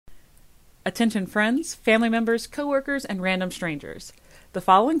Attention friends, family members, coworkers, and random strangers. The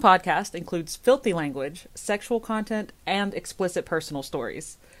following podcast includes filthy language, sexual content, and explicit personal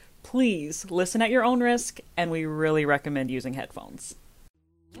stories. Please listen at your own risk, and we really recommend using headphones.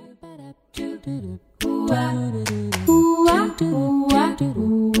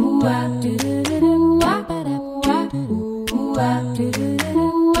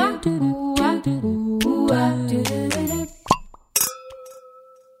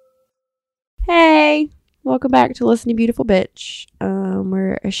 Hey, welcome back to Listen to Beautiful Bitch.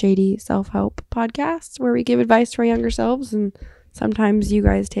 We're a shady self-help podcast where we give advice to our younger selves, and sometimes you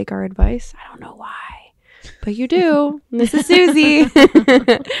guys take our advice. I don't know why, but you do. And this is Susie.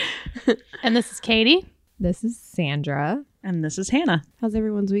 And this is Katie. This is Sandra. And this is Hannah. How's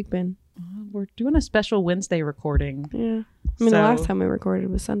everyone's week been? We're doing a special Wednesday recording. Yeah. I mean, the last time we recorded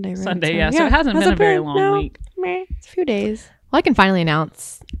was Sunday, right? Sunday, yeah. So it hasn't been a very long week. Meh, it's a few days. Well, I can finally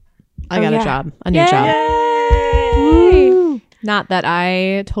announce I got a job. A new Yay! job. Woo! Not that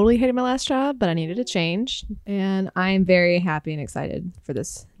I totally hated my last job, but I needed a change. And I'm very happy and excited for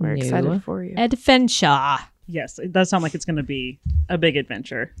this We're new excited for you. adventure. Yes, it does sound like it's going to be a big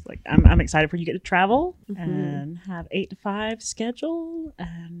adventure. Like I'm excited for you to get to travel and have 8 to 5 schedule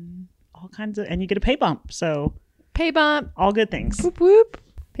and all kinds of, and you get a pay bump. So Pay bump, all good things. Whoop, whoop.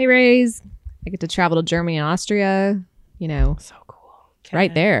 pay raise. I get to travel to Germany and Austria. You know, So cool.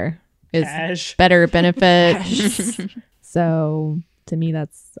 right there is Cash. better benefits. So to me,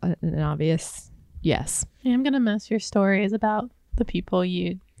 that's an obvious yes. Yeah, I'm going to miss your stories about the people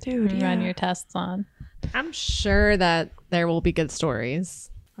you Dude, run yeah. your tests on. I'm sure that there will be good stories.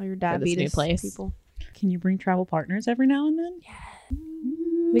 Oh, your for this diabetes new place. people. Can you bring travel partners every now and then?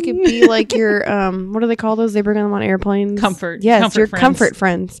 We could be like your what do they call those? They bring them on airplanes. Comfort- Yes, comfort your friends. comfort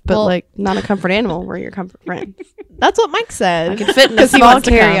friends, but Well- like not a comfort animal. We're your comfort friends. That's what Mike said. I can fit in a 'Cause he small wants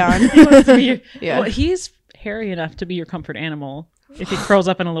to come. carry-on. He wants to be your- Yeah. Well, he's hairy enough to be your comfort animal if he curls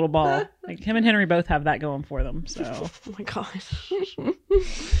up in a little ball. Like him and Henry both have that going for them. So, Oh my gosh!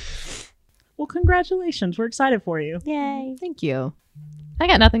 well, congratulations. We're excited for you. Yay! Thank you. I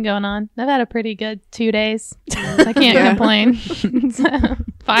got nothing going on. I've had a pretty good 2 days. I can't Yeah. complain. So,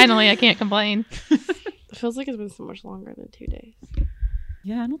 finally, I can't complain. It feels like it's been so much longer than 2 days.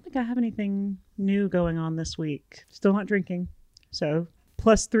 Yeah, I don't think I have anything new going on this week. Still not drinking. So,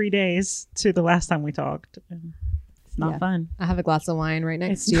 plus 3 days to the last time we talked. And it's not Yeah. fun. I have a glass of wine right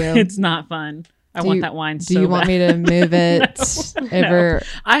next It's, to you. it's not fun. I Do want you- that wine Do so you want bad. me to move it No. over?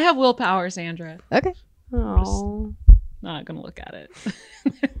 I have willpower, Sandra. Okay. Oh, Not going to look at it.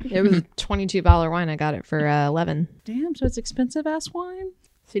 It was a $22 wine. I got it for 11. Damn, so it's expensive ass wine?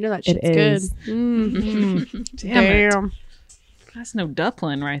 so you know that It shit's good. is. Damn it. That's no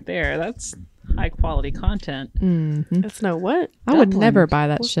Duplin right there. That's high quality content. Mm-hmm. That's no what? I would Dublin. never buy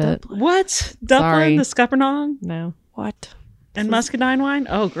that What's shit. Dublin? What? Duplin, Sorry. the Scuppernong, No. What? and muscadine wine?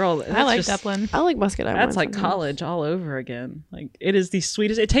 Oh, girl. That's I like just, Dublin. I like muscadine. That's wine like sometimes. college all over again. Like, it is the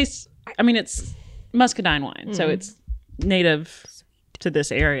sweetest. It tastes, I mean, it's muscadine wine, so it's native to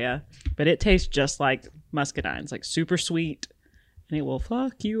this area, but it tastes just like muscadine. It's like super sweet, and it will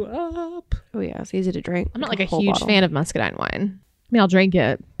fuck you up. Oh yeah, it's easy to drink. I'm not like a whole huge bottle. fan of muscadine wine. I mean, I'll drink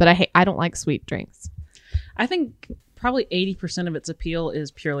it, but I don't like sweet drinks. I think probably 80% of its appeal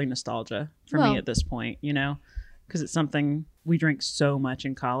is purely nostalgia for me Well- at this point, you know, because it's something we drank so much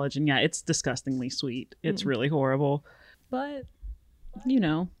in college. And yeah, it's disgustingly sweet. It's really horrible. But, you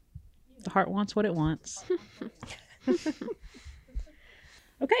know, the heart wants what it wants.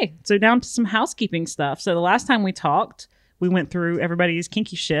 Okay, so down to some housekeeping stuff. So the last time we talked, we went through everybody's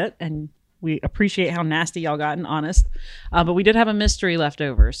kinky shit, and we appreciate how nasty y'all got and honest. But we did have a mystery left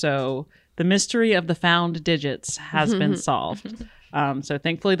over. So the mystery of the found digits has been solved. So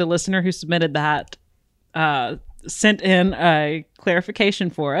thankfully, the listener who submitted that sent in a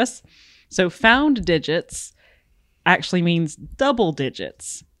clarification for us. So found digits actually means double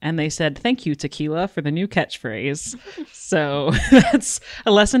digits. And they said, thank you, tequila, for the new catchphrase. So that's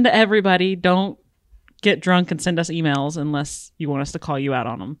a lesson to everybody. Don't get drunk and send us emails unless you want us to call you out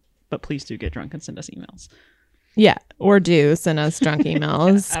on them. But please do get drunk and send us emails. Yeah, or do send us drunk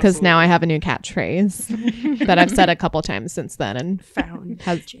emails because now I have a new catchphrase that I've said a couple times since then and Found.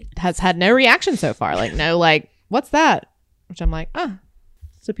 has had no reaction so far. Like, no, like, what's that? Which I'm like,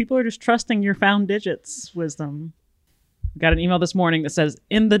 So people are just trusting your found digits wisdom. Got an email this morning that says,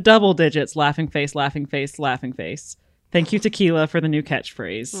 in the double digits, laughing face, laughing face, laughing face. Thank you, tequila, for the new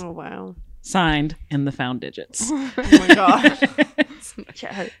catchphrase. Oh wow. Signed, in the found digits. Oh my gosh. So much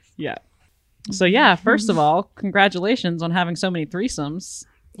it hurts. Yeah. So yeah, first of all, congratulations on having so many threesomes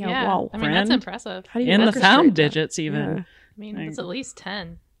Yeah. Wow. I mean, that's friend. impressive. How do you in the orchestrate found that? digits even. Yeah. I mean, it's at least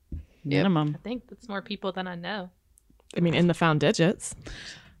 10. minimum. I think that's more people than I know. I mean, in the found digits.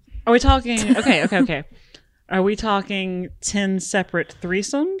 Are we talking? Okay. Are we talking 10 separate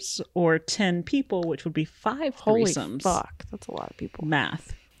threesomes or 10 people, which would be 5 Holy threesomes? fuck. That's a lot of people.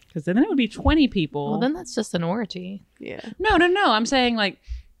 Math. Because then it would be 20 people. Well, then that's just an orgy. Yeah. No. I'm saying, like,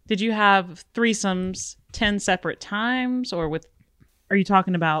 did you have threesomes 10 separate times, or are you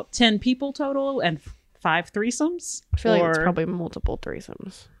talking about 10 people total and 5 threesomes? I feel like it's probably multiple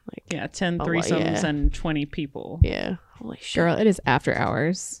threesomes. Like, Yeah, 10 lot, threesomes yeah. and 20 people. yeah. Holy shit. Girl, it is after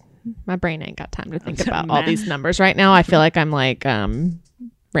hours. My brain ain't got time to think about all Math. these numbers right now. I feel like I'm like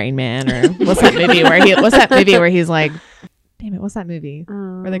Rain Man, or what's that movie where he's like, damn it, what's that movie?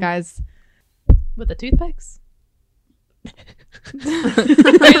 Where the guys With the toothpicks? Where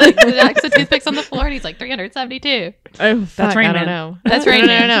he like jacks the toothpicks on the floor and he's like 372. Oh, That's Rain I Man. don't know. That's No, Rain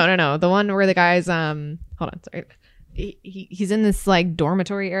Man. No. The one where the guys hold on, sorry. He's in this like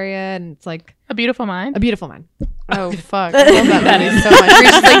dormitory area, and it's like A Beautiful Mind. A Beautiful Mind. Oh, fuck. I love that movie so much. You're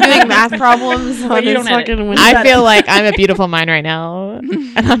just like doing math problems on you this don't edit. fucking window. I feel like I'm a beautiful mind right now,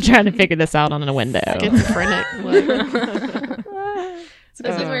 and I'm trying to figure this out on a window. schizophrenic. Like,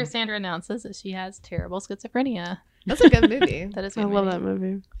 This is where Sandra announces that she has terrible schizophrenia. That's a good movie. That is I love that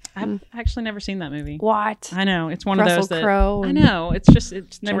movie. I've actually never seen that movie. What? I know. It's one Russell of those that... Crowe I and know. It's never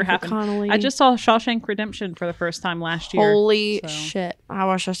Jennifer happened. Connelly. I just saw Shawshank Redemption for the first time last year. Holy so. shit. I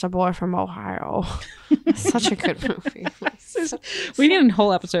was just a boy from Ohio. Such a good movie. We need a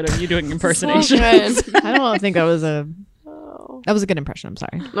whole episode of you doing impersonations. So good. I don't think that was a Oh. good impression. I'm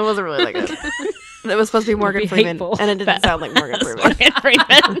sorry. That wasn't really that good. It was supposed to be Morgan be Freeman, hateful. and it didn't sound like Morgan Freeman.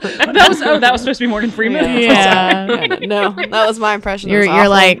 that was supposed to be Morgan Freeman. Yeah. No, that was my impression. That You're was you're awful.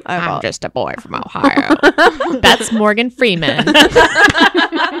 like, I I'm apologize. just a boy from Ohio. That's Morgan Freeman.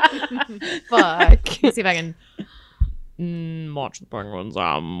 Fuck. Let's see if I can watch the Penguins.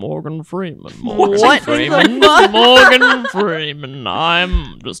 I'm Morgan Freeman. What in the fuck? Morgan Freeman.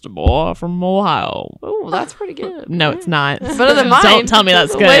 I'm just a boy from Ohio. Oh, that's pretty good. No, it's not. Better than mine. Don't tell me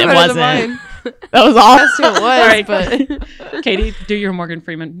that's good. Way It better than wasn't. mine. That was all. That's who it was, Right. but Katie, do your Morgan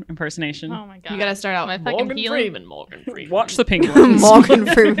Freeman impersonation. Oh my god. You gotta start out. My fucking healing. Morgan Freeman. Watch the Penguins. Morgan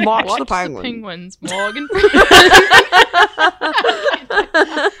Freeman. Watch the The penguin. Penguins. Morgan Freeman.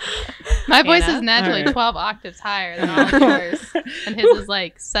 My voice Hannah? is naturally Alright. 12 octaves higher than all of yours. And his is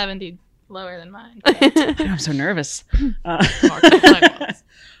like 70 lower than mine. I'm so nervous.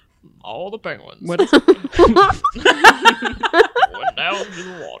 All the penguins What? went down to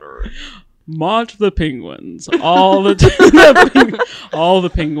the water. March the penguins. All the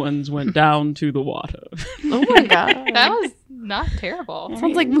penguins went down to the water. Oh my god. That was not terrible.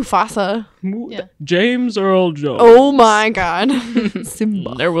 Sounds like Mufasa. Yeah. James Earl Jones. Oh my god.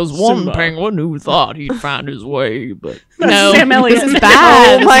 Simba. There was one Simba. penguin who thought he'd find his way, but no, Sam Elliott. this is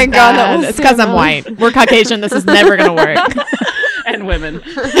bad. Oh This my is God, that bad. was It's because Sam I'm white. We're Caucasian. This is never gonna work And women.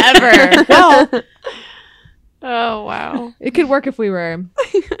 ever. Well, Oh wow. it could work if we were.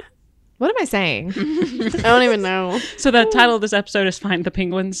 What am I saying? I don't even know. So the title of this episode is "Find the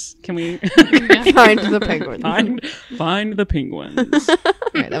Penguins." Can we Find the penguin. find the penguins? All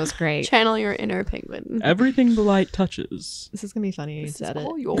right, that was great. Channel your inner penguin. Everything the light touches. This is gonna be funny. You This is said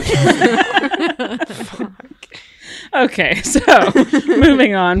all it. yours. Okay, so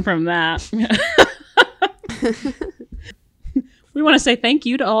moving on from that. We want to say thank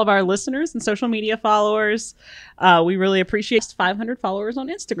you to all of our listeners and social media followers. We really appreciate 500 followers on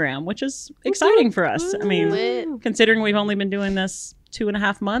Instagram, which is exciting for us. I mean, Lit. considering we've only been doing this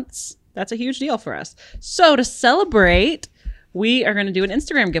 2.5 months, that's a huge deal for us. So to celebrate, we are going to do an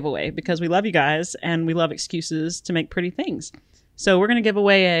Instagram giveaway because we love you guys and we love excuses to make pretty things. So we're going to give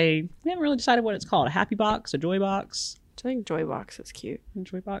away we haven't really decided what it's called, a happy box, a joy box, I think Joy Box is cute. a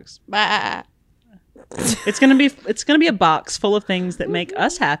joy box. Bah. It's gonna be a box full of things that make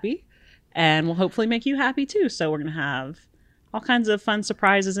us happy and will hopefully make you happy too. So we're gonna have all kinds of fun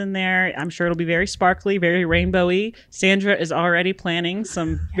surprises in there. I'm sure it'll be very sparkly, very rainbowy. Sandra is already planning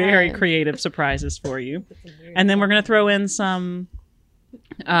some very creative surprises for you. And then we're gonna throw in some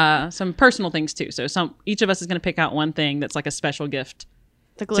personal things too. So each of us is gonna pick out one thing that's like a special gift.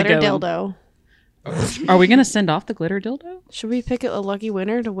 The glitter go. dildo. Are we gonna send off the glitter dildo? Should we pick a lucky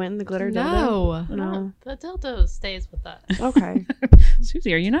winner to win the glitter dildo? No. No. The dildo stays with us. Okay.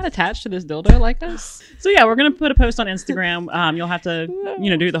 Susie, are you not attached to this dildo like us? So yeah, we're gonna put a post on Instagram. You'll have to,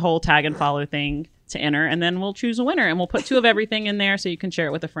 do the whole tag and follow thing to enter, and then we'll choose a winner, and we'll put 2 of everything in there so you can share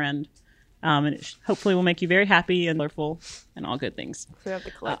it with a friend. And it hopefully will make you very happy and colorful and all good things. So we have to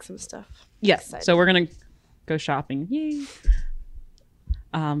collect some stuff. Yes. Excited. So we're gonna go shopping. Yay!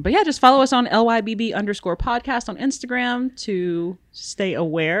 But yeah, just follow us on LYBB_podcast on Instagram to stay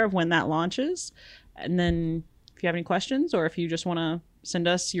aware of when that launches. And then if you have any questions or if you just want to send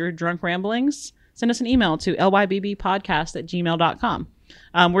us your drunk ramblings, send us an email to lybbpodcast@gmail.com.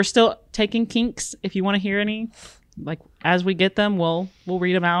 We're still taking kinks. If you want to hear any, like as we get them, we'll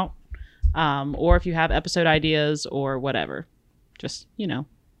read them out. Or if you have episode ideas or whatever, just,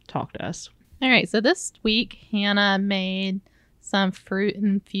 talk to us. All right. So this week, Hannah made some fruit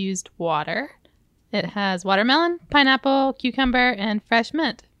infused water. It has watermelon, pineapple, cucumber, and fresh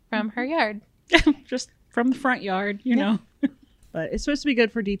mint from her yard. Just from the front yard, you know. But it's supposed to be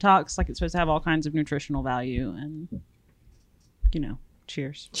good for detox. Like, it's supposed to have all kinds of nutritional value. And,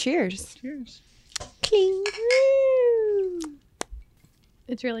 cheers. Cheers. Cheers. Cling.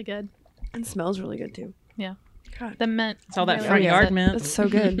 It's really good. And smells really good too. Yeah. God. The mint. It's all that really front is yard it. mint. That's so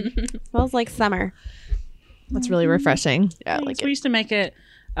good. Smells like summer. That's really refreshing. Yeah, I like We it. used to make it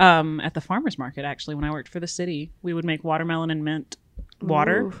at the farmer's market, actually, when I worked for the city. We would make watermelon and mint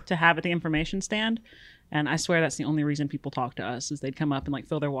water Ooh. to have at the information stand. And I swear that's the only reason people talk to us is they'd come up and like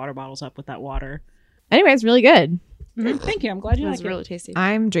fill their water bottles up with that water. Anyways, really good. Thank you. I'm glad you That's like really it. tasty.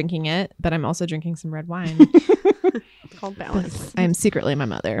 I'm drinking it, but I'm also drinking some red wine. It's called balance. I am secretly my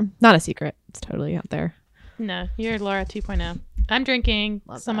mother. Not a secret. It's totally out there. No, you're Laura 2.0. I'm drinking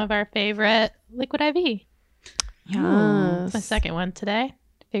Love some that. of our favorite liquid IV. Yes. It's my second one today.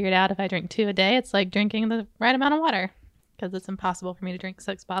 Figured out if I drink 2 a day, it's like drinking the right amount of water because it's impossible for me to drink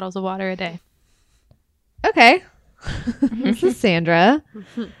 6 bottles of water a day. Okay. This is Sandra.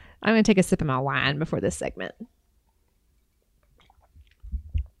 I'm going to take a sip of my wine before this segment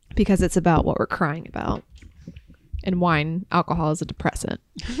because it's about what we're crying about. And wine, alcohol is a depressant.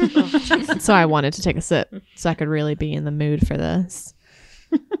 So I wanted to take a sip so I could really be in the mood for this.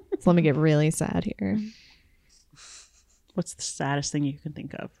 So let me get really sad here. What's the saddest thing you can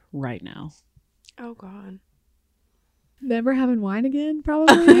think of right now? Oh God. Never having wine again,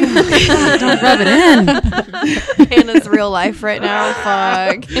 probably. Don't rub it in. Hannah's real life right now.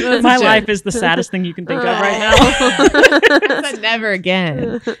 Fuck. My life is the saddest thing you can think of right now. I said never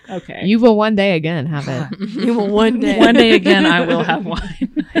again. Okay. You will one day again have it. You will one day. One day again, I will have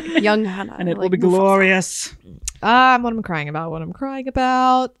wine. Young Hannah. And it will like be glorious. What I'm crying about. What I'm crying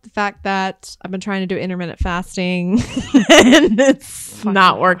about. The fact that I've been trying to do intermittent fasting and it's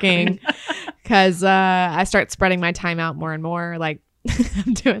not working because I start spreading my time out more and more. Like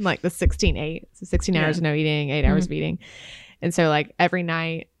I'm doing like the 16-8. So 16 hours of no eating, 8 hours of eating. And so like every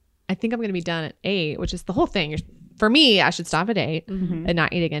night, I think I'm going to be done at 8, which is the whole thing. For me, I should stop at 8 and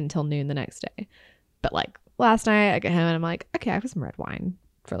not eat again until noon the next day. But like last night I get home and I'm like, okay, I have some red wine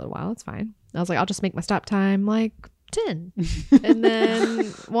for a little while. It's fine. I was like, I'll just make my stop time like 10 and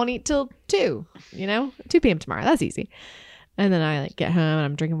then won't eat till 2, 2 p.m. tomorrow. That's easy. And then I like get home and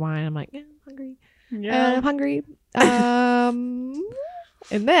I'm drinking wine. I'm like, yeah, I'm hungry. Yeah. I'm hungry. And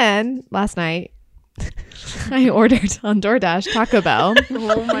then last night I ordered on DoorDash Taco Bell.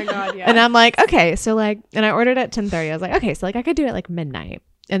 Oh my God. Yeah. And I'm like, okay, so like, and I ordered at 10:30. I was like, okay, so like I could do it like midnight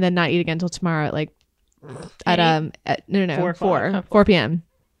and then not eat again until tomorrow at like at 4 p.m.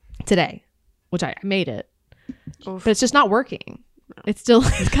 today, which I made it, Oof. but it's just not working. It's still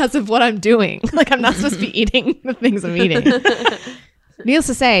because of what I'm doing. Like I'm not supposed to be eating the things I'm eating. Needless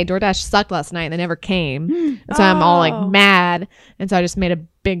to say, DoorDash sucked last night and they never came. And so I'm all like mad. And so I just made a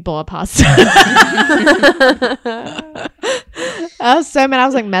big bowl of pasta. I was so mad. I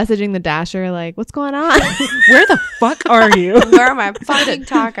was like messaging the Dasher, like, what's going on? Where the fuck are you? Where are my fucking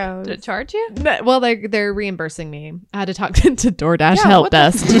tacos? Did it charge you? No, well, they're reimbursing me. I had to talk to DoorDash Yeah, help what the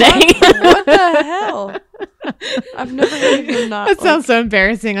desk today. What the hell? I've never heard of him not. That sounds so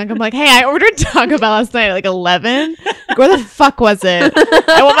embarrassing. Like I'm like, hey, I ordered Taco Bell last night at like 11. Like, where the fuck was it?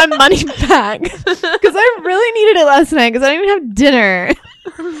 I want my money back because I really needed it last night because I didn't even have dinner.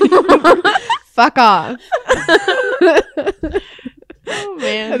 Fuck off. Oh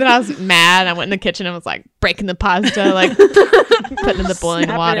man. And then I was mad. I went in the kitchen and was like breaking the pasta, like putting in the boiling Snap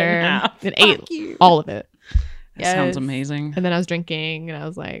it in water half. and ate you. all of it. That sounds amazing. And then I was drinking and I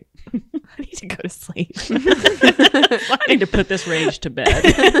was like, I need to go to sleep. I need to put this rage to bed.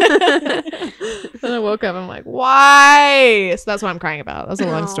 Then I woke up and I'm like, why? So that's what I'm crying about. That was a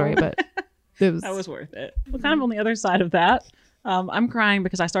long story, but it was. That was worth it. Well, kind of on the other side of that, I'm crying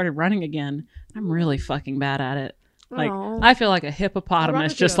because I started running again. I'm really fucking bad at it. Like, Aw. I feel like a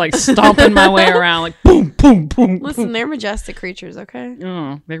hippopotamus with just you. like stomping my way around, like boom, boom, boom. Listen, boom. they're majestic creatures, okay?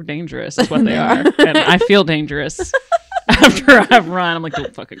 Oh, they're dangerous. Is what they are, and I feel dangerous after I've run. I'm like,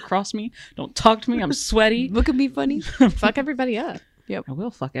 don't fucking cross me. Don't talk to me. I'm sweaty. Look at me funny. Fuck everybody up. I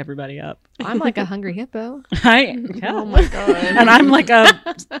will fuck everybody up. I'm like a hungry hippo. Yeah. Oh my god. And I'm like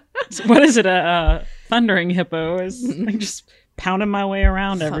what is it? A thundering hippo is like just pounding my way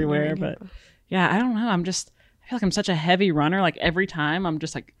around everywhere. But yeah, I don't know. I feel like I'm such a heavy runner. Like every time I'm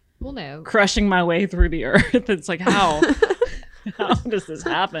just like Well, no. crushing my way through the earth. It's like, how does this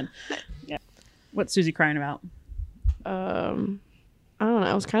happen? Yeah. What's Susie crying about? I don't know.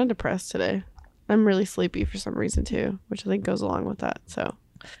 I was kind of depressed today. I'm really sleepy for some reason too, which I think goes along with that. So,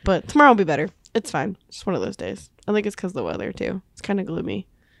 but tomorrow will be better. It's fine. Just one of those days. I think it's because of the weather too. It's kind of gloomy.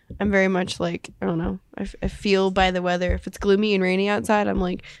 I'm very much like, I don't know. I feel by the weather. If it's gloomy and rainy outside, I'm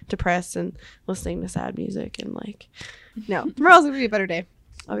like depressed and listening to sad music and like, no, tomorrow's gonna be a better day.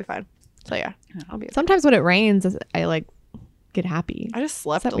 I'll be fine. So yeah, I'll be. Sometimes when it rains, I like get happy. I just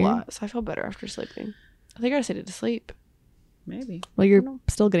slept that a weird? lot, so I feel better after sleeping. I think I just needed to sleep. Maybe. Well, you're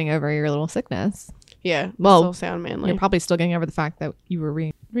still getting over your little sickness. Yeah. Well, still sound manly. You're probably still getting over the fact that you were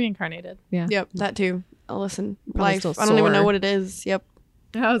Reincarnated. Yeah. Yep, that too. Listen, Probably life. still I don't even know sore. what it is. Yep.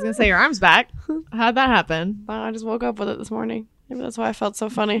 I was gonna say your arm's back. How'd that happen? I just woke up with it this morning. Maybe that's why I felt so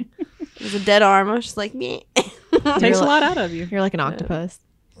funny. It was a dead arm. I was just like, me. Takes a lot out of you. You're like an octopus.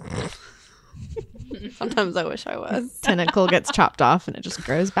 Sometimes I wish I was. Tentacle gets chopped off and it just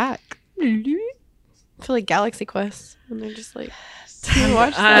grows back. I feel like Galaxy Quest. And they're just like, we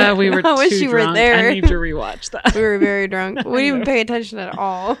watched that. We were I wish too you were drunk. there. I need to rewatch that. We were very drunk. We didn't even pay attention at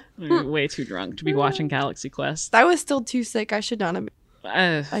all. We were way too drunk to be watching Galaxy Quest. I was still too sick. I should not have.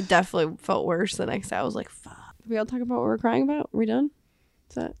 Uh, I definitely felt worse the next day. I was like, fuck. We all talk about what we're crying about? Are we done?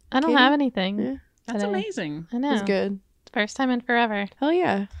 Is that I don't Katie? have anything. Yeah. that's today. amazing. I know. It's good. First time in forever. Hell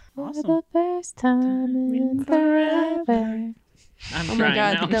yeah. Awesome. For the first time in forever. I'm Oh crying my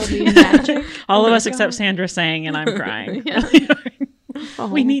god, now. there'll be magic. All Oh of my us except God. Sandra saying, and I'm crying. Yeah. Oh,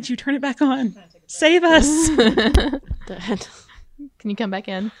 We need you. Turn it back on. Save us. dead. Can you come back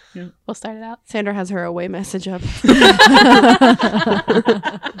in? Yeah. We'll start it out. Sandra has her away message up.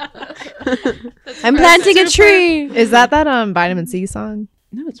 I'm planting a tree. Is that vitamin C song?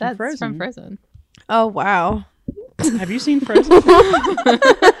 No, it's That's from Frozen. from Frozen. Oh wow. Have you seen Frozen?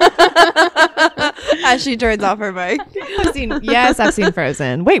 As she turns off her mic. I've seen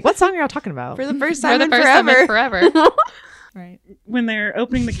Frozen. Wait, what song are y'all talking about? For the first For time the in first time in forever. forever. Right. When they're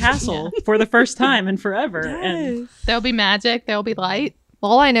opening the castle for the first time in forever. And There'll be magic. There'll be light.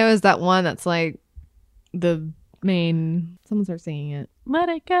 All I know is that one that's like the main. Someone starts singing it. Let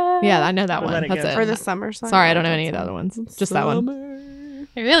it go. Yeah, I know that Let one. It That's Go. it. For the summer song. Sorry, I don't know any of the other ones. Just that one.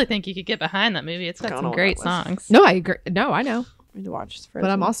 I really think you could get behind that movie. It's got Don't know some what great that was. songs. No, I agree. No, I know. I need to watch But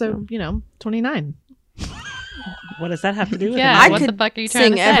I'm also, 29. what does that have to do with Yeah, I it? what could the fuck are you trying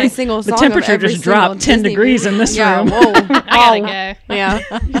Sing to every say? single The song. temperature of every just dropped single 10 Disney degrees movie. in this yeah, room. Whoa. I gotta go. Yeah.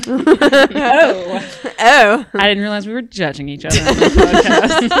 Oh. Oh. I didn't realize we were judging each other on this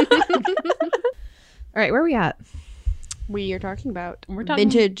podcast. All right, where are we at? We are talking about We're talking-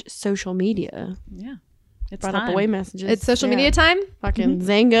 vintage social media. Yeah. It's Brought time. up away messages. It's social Yeah. media time. Fucking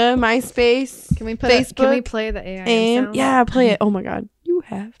Zanga, MySpace. Can we Facebook? Can we play the AI And sound? yeah, play it. Oh my god. You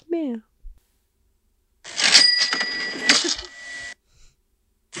have mail.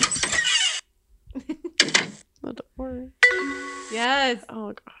 The door. Yes.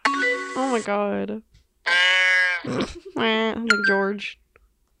 Oh god. Oh my god. I'm like George.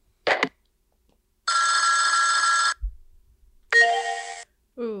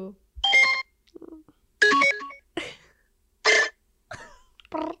 Ooh.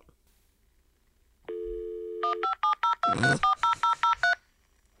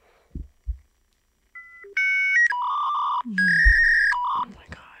 Oh my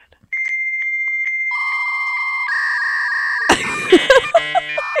god.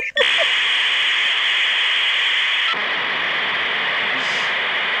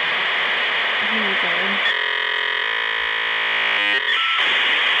 Oh my god.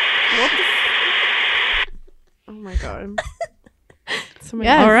 What the Oh my god. Somebody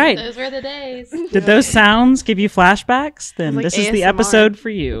Yes. All right. Those were the days. Did those sounds give you flashbacks? Then Like this is the ASMR. episode for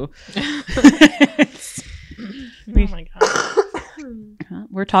you. Oh my god.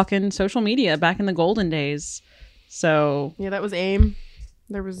 We're talking social media back in the golden days. So Yeah, that was AIM.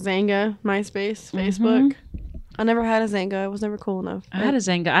 There was Zanga, MySpace, Facebook. I never had a Zanga. I was never cool enough. I had a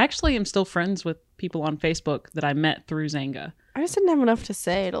Zanga. I actually am still friends with people on Facebook that I met through Zanga. I just didn't have enough to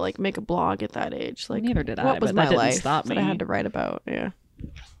say to like make a blog at that age. Like Neither did I, What was but my that didn't life stop that I me. had to write about? Yeah,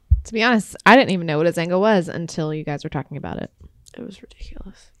 To be honest, I didn't even know what a Zanga was until you guys were talking about it. it was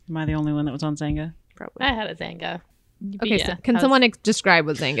ridiculous. Am I the only one that was on Zanga? Probably. I had a Zanga. Okay, so can someone describe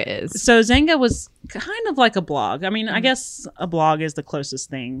what Zanga is? So Zanga was kind of like a blog. I mean, I guess a blog is the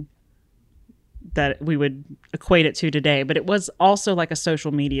closest thing that we would equate it to today, but it was also like a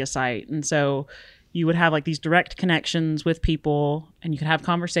social media site. And so you would have like these direct connections with people, and you could have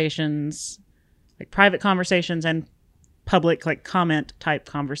conversations, like private conversations and public like comment type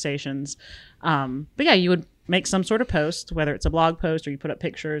conversations. But yeah, you would make some sort of post, whether it's a blog post or you put up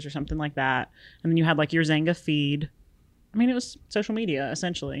pictures or something like that. And then you had like your Zanga feed. I mean, it was social media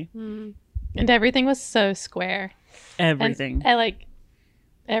essentially. Mm. And everything was so square. Everything. And I like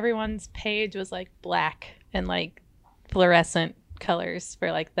everyone's page was like black and like fluorescent colors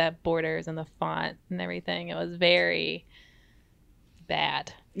for like the borders and the font and everything. It was very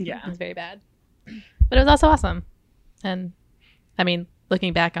bad. Yeah. It was very bad. But it was also awesome. And I mean,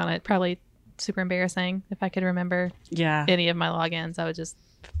 looking back on it, probably super embarrassing. If I could remember Yeah. any of my logins, I would just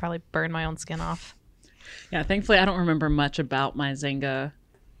probably burn my own skin off. Yeah. Thankfully, I don't remember much about my Zanga,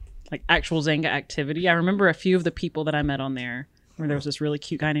 like actual Zanga activity. I remember a few of the people that I met on there, where there was this really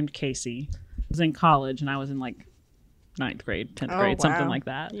cute guy named Casey. I was in college and I was in like 9th grade, 10th grade, something like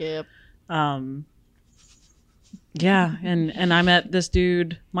that. Yep. Yeah, and I met this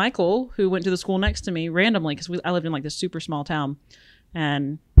dude, Michael, who went to the school next to me randomly because I lived in like this super small town,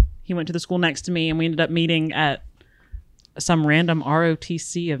 and he went to the school next to me, and we ended up meeting at some random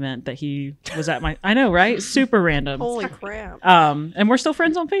ROTC event that he was at. I know, right? Super random. Holy crap. And we're still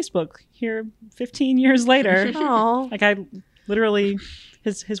friends on Facebook here 15 years later. Oh. Like I literally,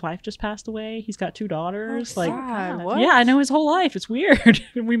 his wife just passed away. He's got 2 daughters. Oh, like, sad. What? yeah, I know his whole life. It's weird.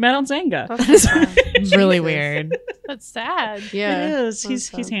 We met on Zanga. That's sad. Really Jesus. weird. That's sad. Yeah. It is. That's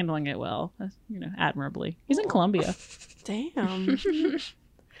He's sad. handling it well, admirably. He's in Colombia. Damn.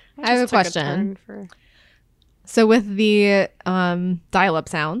 I have a question. So with the dial-up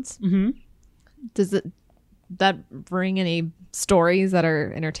sounds, Mm-hmm. does that bring any stories that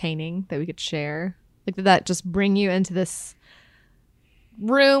are entertaining that we could share? Like, did that just bring you into this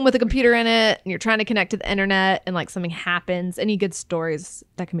room with a computer in it and you're trying to connect to the internet and like something happens? Any good stories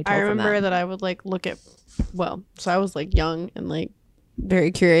that can be told I from remember that? that I would like look at, so I was like young and like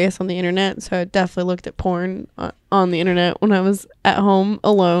very curious on the internet. So I definitely looked at porn on the internet when I was at home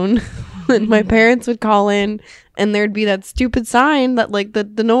alone. And my parents would call in and there'd be that stupid sign that like the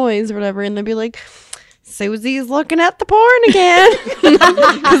noise or whatever. And they'd be like, Susie's looking at the porn again,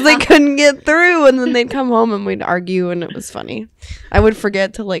 because they couldn't get through. And then they'd come home and we'd argue, and it was funny. I would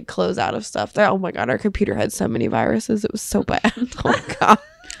forget to like close out of stuff. Oh my God, our computer had so many viruses. It was so bad. Oh God.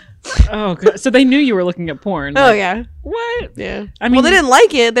 Oh, God. So they knew you were looking at porn. Oh like, yeah. What? Yeah. I mean, Well, they didn't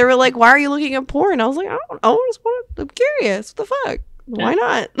like it. They were like, "Why are you looking at porn?" I was like, "I don't know. I'm curious. What the fuck? Why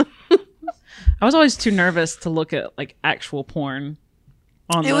not?" I was always too nervous to look at like actual porn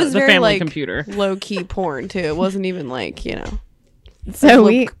on It was the very, family like, computer. Low key porn too. It wasn't even like, So as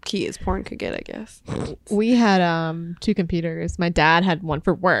we low key as porn could get, I guess. we had 2 computers. My dad had one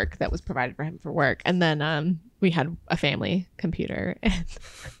for work that was provided for him for work, and then we had a family computer. And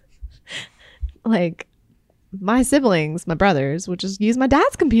like my siblings, my brothers, would just use my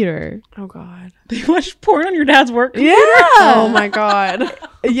dad's computer. Oh God. They watched porn on your dad's work computer? Oh my God.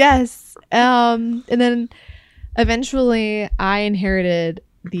 Yes. And then eventually I inherited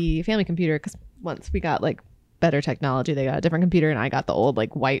the family computer because once we got like better technology, they got a different computer and I got the old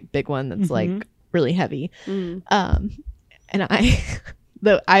like white big one that's like really heavy. Mm. And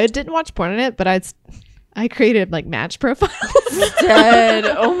I didn't watch porn on it, but I created like match profiles. Dead.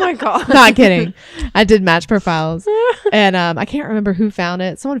 Oh my God. Not kidding. I did match profiles. And I can't remember who found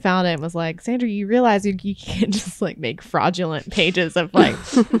it. Someone found it and was like, Sandra, you realize you can't just like make fraudulent pages of like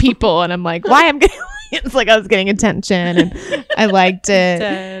people. And I'm like, why? It's like I was getting attention and I liked it.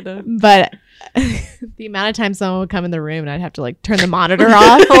 Dead. But the amount of time someone would come in the room and I'd have to like turn the monitor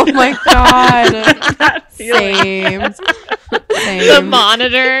off. Oh my God. That feeling. Same. The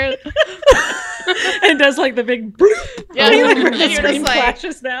monitor. It does like the big bloop. Yeah, And and the you're screen just like-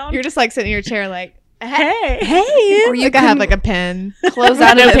 flashes down. You're just like sitting in your chair like, hey. Or you like I have couldn't like a pen. close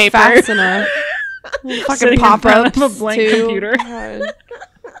out no of it paper. fast enough. Fucking Sitting in pop front ups of a blank computer.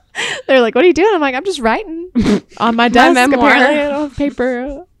 They're like, what are you doing? I'm like, I'm just writing on my desk. memoir. Apparently, I don't have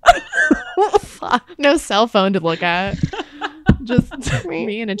paper. No cell phone to look at. Just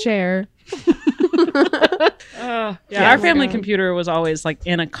me in a chair. Yeah, Yeah, our oh my family God. computer was always like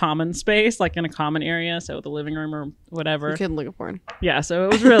in a common space, like in a common area, so the living room or whatever. You couldn't look at porn. Yeah, so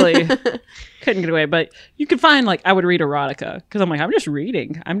it was really couldn't get away. But you could find like I would read erotica because I'm like I'm just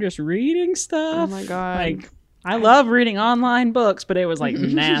reading stuff. Oh my God. Like I love reading online books, but it was like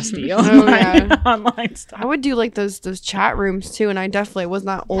nasty yeah. online stuff. I would do like those chat rooms too, and I definitely was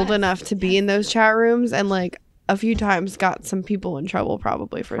not old enough to be in those chat rooms. And like a few times got some people in trouble,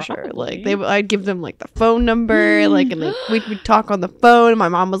 probably for sure. Probably. Like I'd give them like the phone number, like, and we'd talk on the phone. And my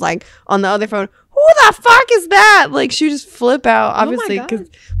mom was like on the other phone, who the fuck is that? Like she would just flip out, obviously, God. because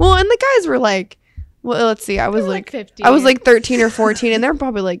and the guys were like, well, let's see, I was like 50. I was like 13 or 14, and they're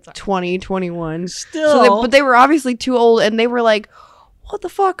probably like 20, 21. Still. But they were obviously too old, and they were like, what the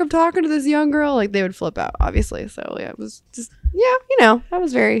fuck? I'm talking to this young girl. Like they would flip out, obviously. So yeah, it was just I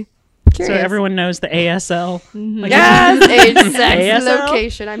was very curious. So everyone knows the ASL. Like, Yes, age, sex, ASL?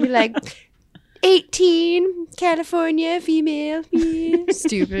 location. I'd be like 18, California, female.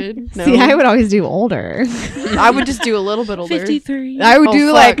 Stupid. No. See, I would always do older. I would just do a little bit older. 53. I would Oh, do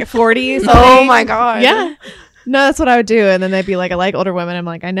fuck. like 40. Oh my god. Yeah. No, that's what I would do. And then they'd be like, I like older women. I'm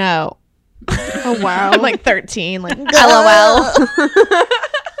like, I know. Oh wow. I'm like 13. Like, LOL.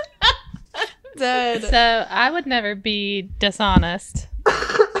 Dead. So I would never be dishonest,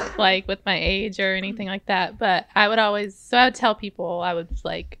 like with my age or anything like that. But I would tell people I was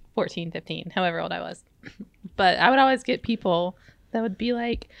like 14, 15, however old I was. But I would always get people that would be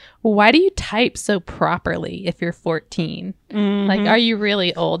like, why do you type so properly if you're 14? Mhm. Like, are you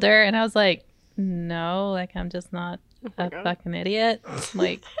really older? And I was like, no, like I'm just not a fucking idiot.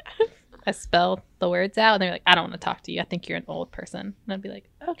 Like, I spell the words out, and they're like, I don't want to talk to you. I think you're an old person. And I'd be like,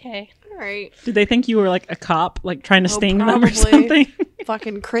 okay. All right. Did they think you were like a cop, like trying to sting them or probably. something?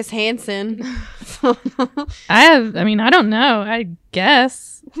 Fucking Chris Hansen. I don't know. I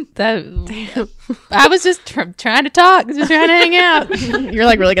guess that Damn. I was just trying to talk, just trying to hang out. you're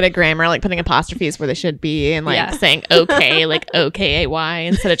like really good at grammar, like putting apostrophes where they should be and like Yeah. saying okay, like OKAY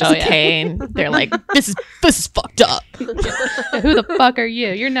instead of just Oh, yeah. K. And they're like, this is fucked up. Who the fuck are you?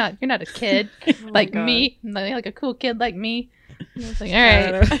 You're not a kid like God. me, like a cool kid like me. And I was like, all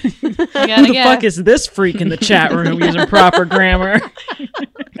right, Who gotta the go. fuck is this freak in the chat room using proper grammar?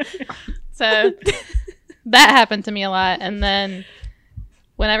 So that happened to me a lot. And then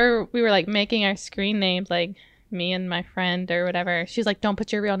whenever we were like making our screen names, like me and my friend or whatever, she's like, don't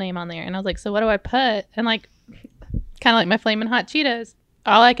put your real name on there. And I was like, so what do I put? And like, kind of like my Flamin' Hot Cheetos,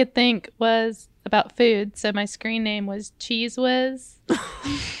 all I could think was about food. So my screen name was Cheese Whiz.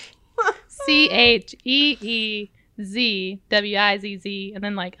 CheezeWizz, and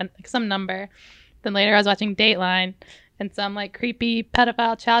then like some number. Then later I was watching Dateline, and some like creepy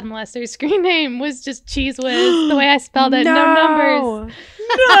pedophile child molester screen name was just Cheese Whiz, the way I spelled it, no numbers.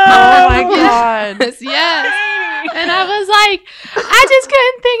 Oh my god. Yes. And I was like, I just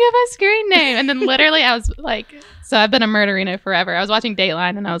couldn't think of a screen name. And then literally I was like, so I've been a murderino forever. I was watching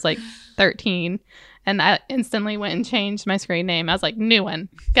Dateline and I was like 13. And I instantly went and changed my screen name. I was like, new one.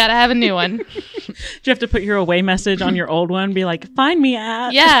 Gotta have a new one. Do you have to put your away message on your old one? Be like, find me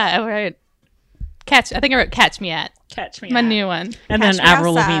at. Yeah. I wrote I think I wrote Catch Me At. Catch me My at. new one. And Catch then me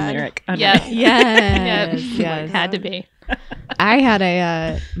Avril outside. Lavigne lyric. Yeah. Yes. Yep. Had to be. I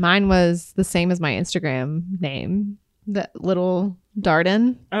had mine was the same as my Instagram name, the little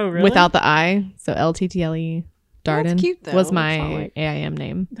Darden Oh, really? without the I. So LTTLE Darden That's cute, though. was It's my not like- AIM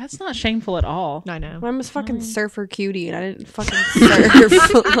name. That's not shameful at all. I know. Mine was fucking Surfer Cutie, and I didn't fucking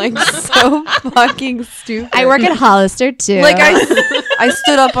surf. Like, so fucking stupid. I work at Hollister too. Like, I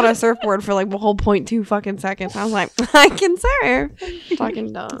stood up on a surfboard for like the whole 0.2 fucking seconds. I was like, I can surf.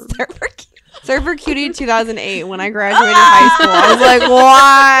 Fucking dumb. Surfer Cutie 2008 when I graduated high school. I was like,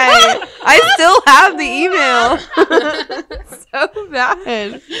 why? I still have the email. So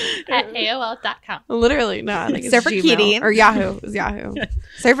bad. At AOL.com. Literally, no, I think it's Surfer Gmail. Cutie. Or Yahoo. It was Yahoo.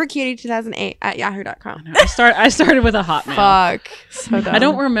 Surfer Cutie 2008 at yahoo.com. I started with a Hotmail. Fuck. So dumb. I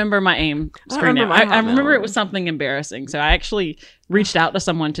don't remember my AIM I screen name. remember my I remember Hotmail. it was something embarrassing. So I actually reached out to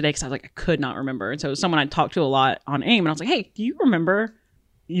someone today because I was like, I could not remember. And so it was someone I talked to a lot on AIM. And I was like, hey, do you remember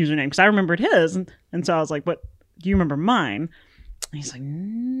username? Because I remembered his. And so I was like, what? Do you remember mine? And he's like,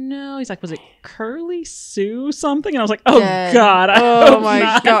 no. He's like, was it Curly Sue something? And I was like, oh, Dead. God. I Oh hope my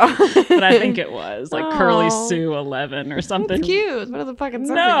not. God. But I think it was like Curly Aw. Sue 11 or something. That's cute. What are the fucking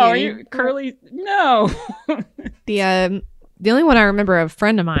Surfer No, are Cutie? you Curly? No. the only one I remember, a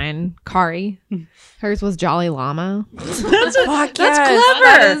friend of mine, Kari, hers was Jolly Llama That's Fuck that's yes. clever.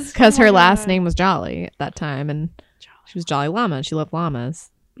 That is- because oh her my last God. name was Jolly at that time, and she was Jolly Llama. And she loved llamas.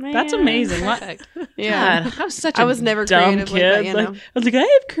 That's Man. amazing. What? Perfect. Yeah. God, I was such I a was never dumb creative like kid. that, you know. I was like, I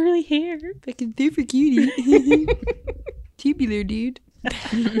have curly hair. Fucking Surfer Cutie. Tubular dude.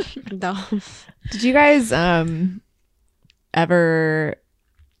 Dumb. Did you guys ever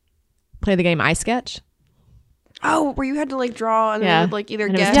play the game I Sketch? Oh, where you had to like draw and Yeah. then would like either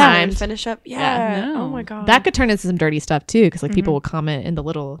And it was guess timed. and finish up. Yeah. Yeah. No. Oh my god. That could turn into some dirty stuff too, because like people will comment in the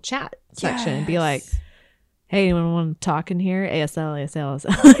little chat section and be like, Yes. hey, anyone want to talk in here? ASL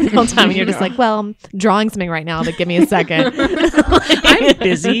the whole time. And you're just like, well, I'm drawing something right now, but give me a second. I'm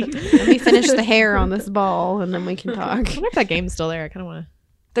busy. Let me finish the hair on this ball and then we can talk. I wonder if that game's still there. I kind of want to.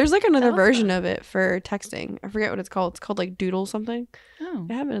 There's like another was version of it for texting. I forget what it's called. It's called like Doodle something. Oh.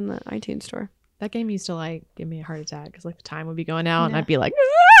 I have it in the iTunes store. That game used to like give me a heart attack because like the time would be going out and Yeah. I'd be like,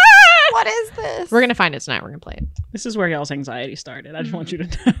 What is this? we're going to find it tonight. We're going to play it. This is where y'all's anxiety started. I just want you to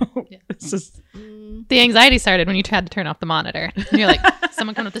know. Yeah. This is The anxiety started when you tried to turn off the monitor. And you're like,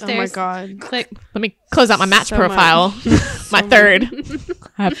 someone come up the Oh my stairs. god. Click. Let me close out my match So profile. My third.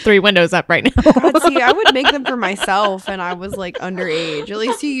 I have 3 windows up right now. God, see, I would make them for myself and I was like underage. At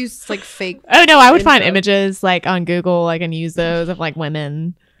least you use like fake. Oh no, I would find info. images like on Google, like and use those of like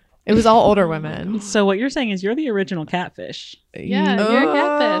women. It was all older women. so. What you're saying is you're the original catfish. Yeah, you're a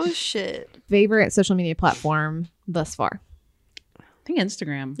Oh catfish. shit. Favorite social media platform thus far? I think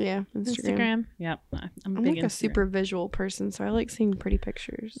Instagram. Yeah, Instagram. Instagram. Yep, I'm a I'm big like a Instagram. super visual person, so I like seeing pretty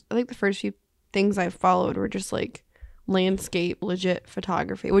pictures. I think the first few things I followed were just like landscape, legit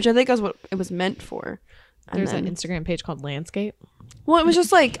photography, which I think is what it was meant for. And There's then- an Instagram page called Landscape. Well, it was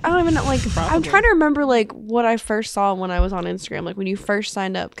just like I don't even know, like I'm Probably. trying to remember like what I first saw when I was on Instagram, like when you first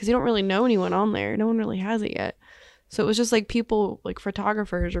signed up, because you don't really know anyone on there. No one really has it yet. So it was just like people, like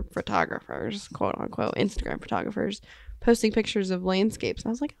photographers, quote unquote, Instagram photographers, posting pictures of landscapes. And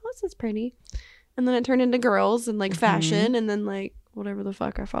I was like, oh, this is pretty. And then it turned into girls and like fashion, and then like whatever the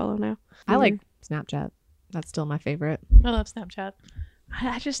fuck I follow now. I like Snapchat. That's still my favorite. I love Snapchat.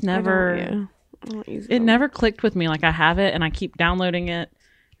 I just I don't- never. yeah. I don't use It never clicked with me. Like I have it and I keep downloading it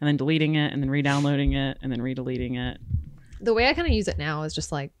and then deleting it and then re-downloading it and then re-deleting it. The way I kind of use it now is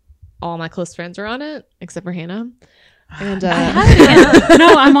just like all my close friends are on it except for Hannah. And I have it again.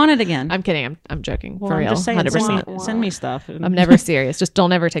 No, I'm on it again. I'm kidding. I'm joking. Well, for I'm real. just saying, 100%. send me stuff. I'm never serious. Just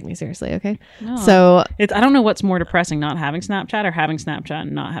don't ever take me seriously, okay? No. So I don't know what's more depressing, not having Snapchat or having Snapchat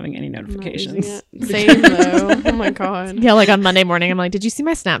and not having any I'm not notifications. using it. Same though. Oh my god. yeah, like on Monday morning, I'm like, did you see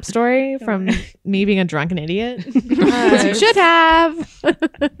my Snap story from me being a drunken idiot? 'Cause you should have.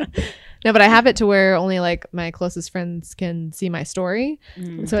 No, but I have it to where only like my closest friends can see my story.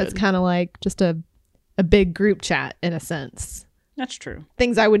 Mm, So it's kind of like just a big group chat in a sense. that's true.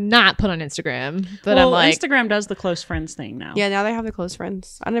 Things I would not put on Instagram, but Well, I'm like, Instagram does the close friends thing now. Yeah, now they have the close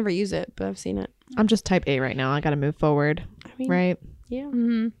friends. I never use it, but I've seen it. I'm just type A right now. I got to move forward, I mean, right? yeah.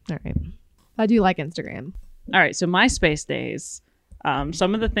 Mm-hmm. All right. I do like Instagram. All right, so MySpace days.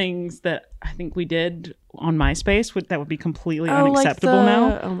 Some of the things that I think we did on MySpace that would be completely unacceptable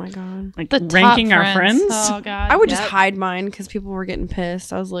now, Oh my god. like The ranking top our friends. Oh god. I would just Yep. hide mine because people were getting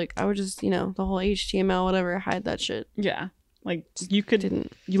pissed. I was like, I would just, the whole HTML, whatever, hide that shit. Yeah, like you could,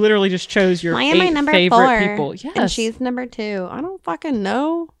 Didn't. you literally just chose your Why am I 8 number favorite 4? people. Yes, And she's number 2. I don't fucking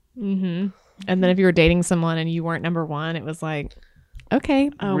know. Mm-hmm. And then if you were dating someone and you weren't number 1, it was like,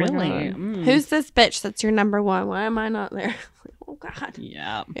 okay. Oh really. My God. Mm. Who's this bitch that's your number 1? Why am I not there? Oh god.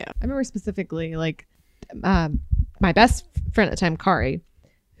 Yeah, I remember specifically like my best friend at the time, Kari,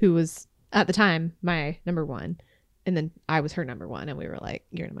 who was at the time my number 1. And then I was her number 1, and we were like,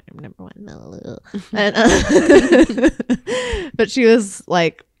 "You're my number 1." And, but she was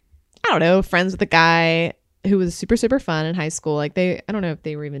like, I don't know, friends with a guy who was super super fun in high school. Like I don't know if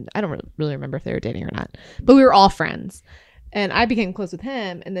they were even. I don't really remember if they were dating or not. But we were all friends, and I became close with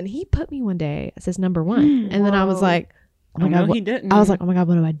him. And then he put me one day as his number 1, and then I was Whoa. like, "Oh my no, god!" he didn't. I was like, "Oh my god,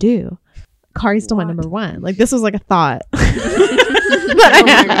 what do I do?" Kari's still my number 1. Like this was like a thought that I Oh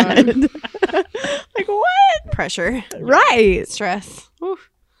my had. Like what? Pressure. Right. Stress. Oof.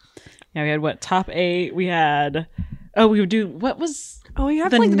 yeah, we had what top 8? We had. Oh, we would do what was Oh, you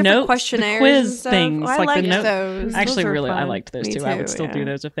have The like the note- different the questionnaires, quiz and stuff. things, Oh, I like the liked note- those. actually Those were really I fun. liked those Me too. I would too, still do yeah.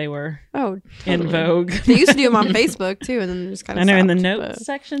 those if they were Oh, in totally. vogue. They used to do them on Facebook too, and then just kind I of. know in the notes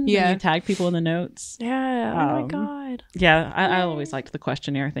section. yeah. you tag people in the notes. Yeah. Oh my Um, god. Yeah, I always liked the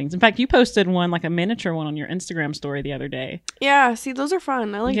questionnaire things. In fact, you posted one, like a miniature one, on your Instagram story the other day. Yeah. See, those are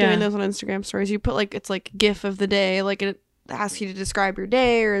fun. I like Yeah. doing those on Instagram stories. You put like it's like GIF of the day, like it asks you to describe your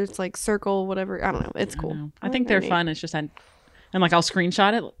day, or it's like circle whatever. I don't know. It's cool. I think they're fun. It's just and like I'll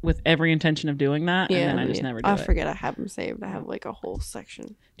screenshot it with every intention of doing that, and then I just never do I it. forget I have them saved. I have like a whole section.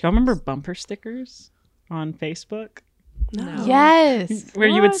 Do y'all remember bumper stickers on Facebook? No. Yes. Where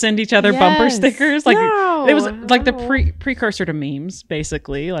you would What? send each other bumper Yes. stickers? Like No. it was like the No. precursor to memes,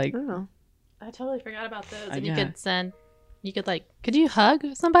 basically. Like Oh. I totally forgot about those. And yeah. you could you hug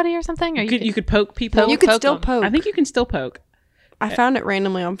somebody or something? Or you could poke people. You could poke still them. poke. I think you can still poke. I found it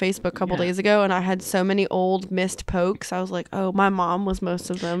randomly on Facebook a couple Yeah. days ago, and I had so many old missed pokes. I was like, "Oh, my mom was most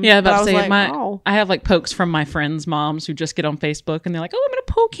of them." Yeah, but about I to was say like, my "Oh, I have like pokes from my friends' moms who just get on Facebook and they're like, "Oh, I'm gonna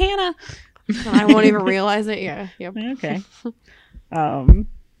poke Hannah." And I won't even realize it. Yeah. Yep. Okay.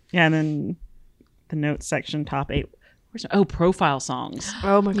 Yeah, and then the notes section, top 8. Profile songs.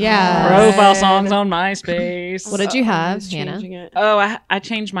 Oh my god. Yeah. Profile songs on MySpace. What did you have, Always Hannah? changing it. Oh, I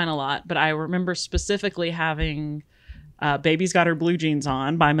changed mine a lot, but I remember specifically having Baby's Got Her Blue Jeans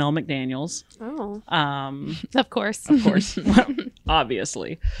On by Mel McDaniels. Oh. Of course. Of course.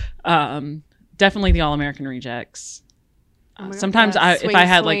 Obviously. Definitely the All-American Rejects. Oh my God, Sometimes yeah. if I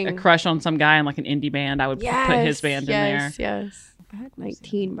had like Swing. a crush on some guy in like an indie band, I would put his band in there. Yes. I had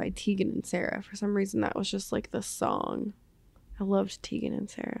 19 by Tegan and Sarah. For some reason, that was just like the song. I loved Tegan and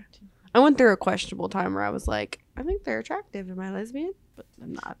Sarah. I went through a questionable time where I was like, I think they're attractive. Am I lesbian? But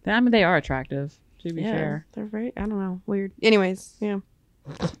I'm not. I mean, they are attractive, to be fair. They're very, I don't know, weird. Anyways, yeah.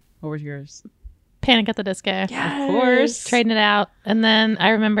 What was yours? Panic at the Disco. Yes. Of course. Trading it out. And then I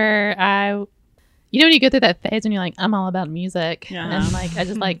remember you know when you go through that phase when you're like, I'm all about music. Yeah. And like I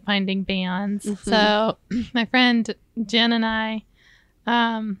just like finding bands. Mhm. So my friend Jen and I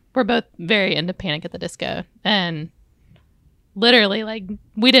were both very into Panic at the Disco. And literally like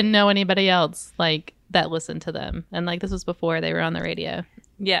we didn't know anybody else like that listened to them. And like this was before they were on the radio.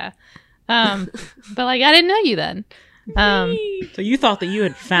 Yeah. But like I didn't know you then. So you thought that you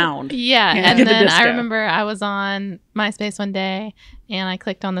had found. Yeah, Panic and at the then I Disco. remember I was on MySpace one day and I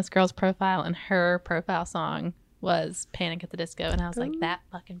clicked on this girl's profile and her profile song was Panic at the Disco and I was like, that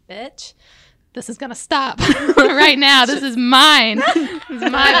fucking bitch. This is gonna stop right now. This is mine. This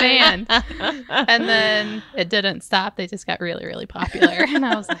is my band. And then it didn't stop. They just got really, really popular. And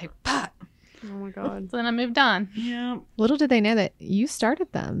I was like, fuck. Oh my god. So then I moved on. Yeah. Little did they know that you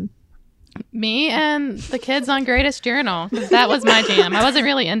started them. Me and the kids on Greatest Journal. 'Cause that was my jam. I wasn't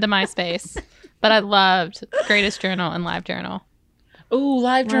really into MySpace, but I loved Greatest Journal and Live Journal. Oh,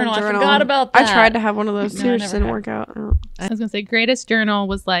 Live Journal. I Journal. forgot about that. I tried to have one of those No, too. I It just never didn't had. work out. Oh. I was gonna say Greatest Journal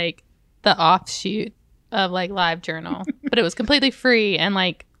was like the offshoot of like Live Journal, but it was completely free and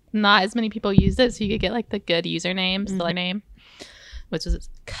like not as many people used it, so you could get like the good usernames, the like, name, which was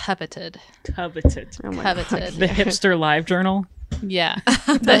coveted. Coveted. Oh my Coveted. The hipster Live Journal. Yeah,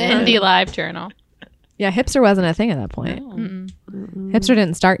 the indie Live Journal. Yeah, hipster wasn't a thing at that point. Mm-mm. Hipster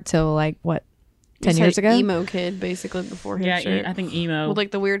didn't start till like what, 10 years ago? Emo kid, basically, before his Yeah, shirt. I think emo. With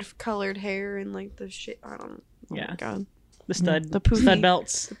like the weird colored hair and like the shit. I don't know. Oh Yeah. my god. the stud, the poofy. stud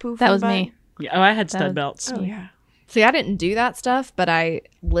belts. The poof. That and was butt. me. Yeah, oh, I had That stud was- belts. Oh yeah. See, I didn't do that stuff, but I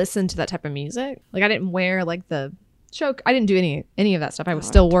listened to that type of music. Like I didn't wear like the choke. I didn't do any of that stuff. I Oh,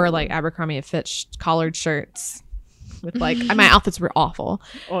 still I wore totally- like Abercrombie and Fitch collared shirts with like my outfits were awful.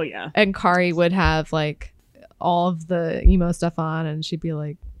 Oh yeah. And Kari would have like all of the emo stuff on, and she'd be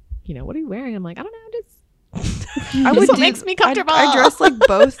like, you know, what are you wearing? I'm like, I don't know, just I This would what do, makes me comfortable. I dressed like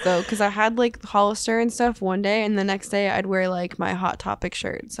both though, because I had like Hollister and stuff one day, and the next day I'd wear like my Hot Topic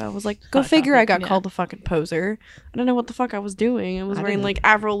shirt. So I was like, go Hot figure. I Topic, got called a fucking poser. I don't know what the fuck I was doing. I was I wearing didn't- like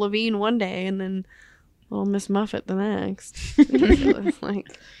Avril Lavigne one day, and then little Miss Muffet the next. Ridiculous. Like,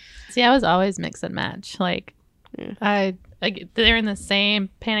 See, I was always mix and match. Like, Yeah. they're in the same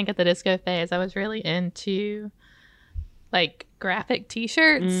Panic at the Disco phase. I was really into like graphic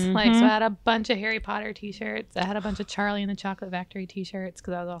T-shirts. Like, so I had a bunch of Harry Potter T-shirts. I had a bunch of Charlie and the Chocolate Factory T-shirts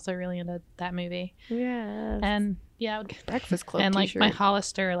because I was also really into that movie. yeah. And yeah, I would, Breakfast Club and like t-shirt. my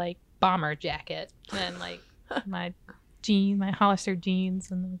Hollister like bomber jacket and like my Hollister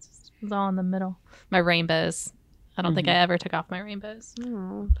jeans, and it was all in the middle. My rainbows. I don't think I ever took off my rainbows.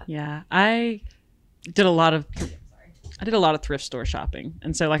 Oh. Yeah, I did a lot of thrift store shopping,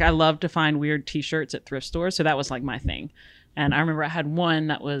 and so like I love to find weird T-shirts at thrift stores. So that was like my thing. And I remember I had one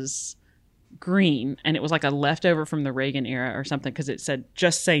that was green, and it was like a leftover from the Reagan era or something because it said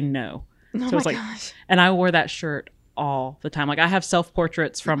 "Just say no." Oh So it's like, and I wore that shirt all the time. Like I have self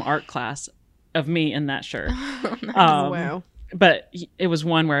portraits from art class of me in that shirt. Wow. But it was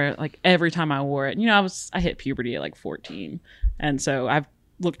one where like every time I wore it, you know, I hit puberty at like 14, and so I've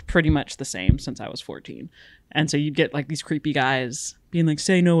looked pretty much the same since I was 14. And so you'd get like these creepy guys being like,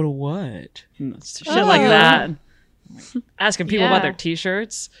 "Say no to what?" and shit like that. And, like, asking people about their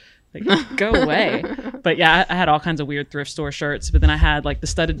T-shirts. Like, go away. But yeah, I had all kinds of weird thrift store shirts. But then I had like the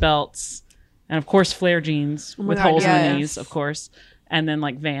studded belts, and of course flare jeans Oh my with God, holes in the yes. knees, of course. And then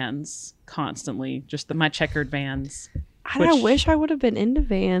like Vans constantly, just my checkered Vans. I wish I would have been into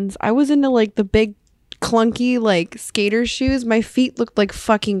Vans. I was into like the big clunky like skater shoes. My feet looked like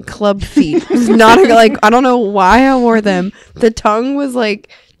fucking club feet. It was not like, I don't know why I wore them. The tongue was like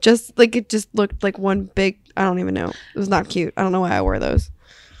just like, it just looked like one big, I don't even know. It was not cute. I don't know why I wore those.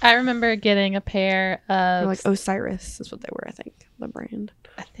 I remember getting a pair They're of like Osiris is what they were, I think, the brand.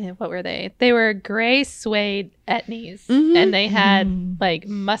 what were they? They were gray suede etnies, Mhm. and they had like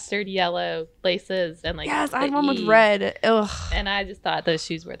mustard yellow laces and like Yes, I had the one with E. red. Ugh. And I just thought those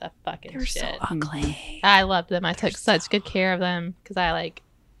shoes were the fucking They were so shit. ugly. I loved them. I took such good care of them because I like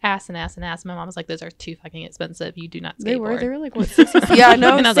asked. My mom was like, "Those are too fucking expensive. You do not skateboard." They were like what? 60? Yeah,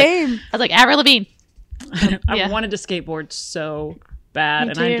 no, And I was like- same. I was like, Avril Lavigne. I Yeah. wanted to skateboard so bad,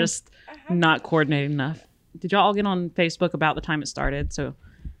 Me and I'm too. just not coordinated enough. Did y'all all get on Facebook about the time it started? So,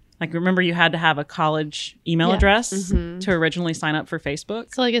 like, remember you had to have a college email Yeah. address Mhm. to originally sign up for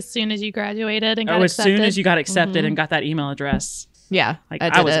Facebook? So like as soon as you graduated and got Oh, as accepted. soon as you got accepted and got that email address, Yeah, like I I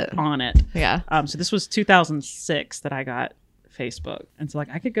did was it. on it. Yeah. So this was 2006 that I got Facebook, and so like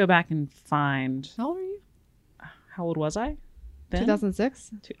I could go back and find How old are you? how old was I? Then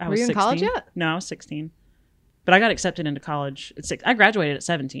 2006. I Were was you in college 16. yet? No, I was 16. But I got accepted into college at I graduated at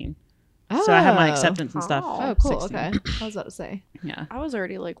 17. So I had my acceptance and stuff. Oh, Oh, at cool. 16. Okay. I was about to say. Yeah. I was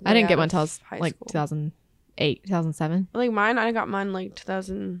already like. I didn't way get out one of until I was high like school. 2008, 2007. Like mine, I got mine like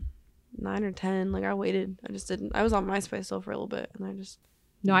 2009 or 10. Like I waited. I just didn't. I was on MySpace still for a little bit, and I just.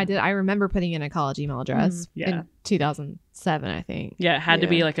 No, I did. I remember putting in a college email address Yeah. in 2007, I think. Yeah, it had to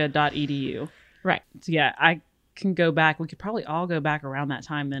be Yeah. like a .edu. Right. So yeah, I can go back. We could probably all go back around that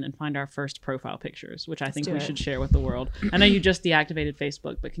time then and find our first profile pictures, which I think do we it. should share with the world. I know you just deactivated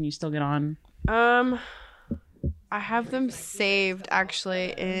Facebook, but can you still get on? I have them saved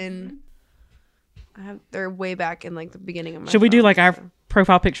actually they're way back in like the beginning of my. Should we do phone, like our so.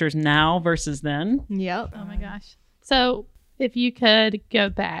 profile pictures now versus then? Yep. Oh my gosh. So if you could go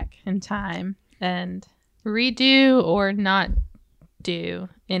back in time and redo or not do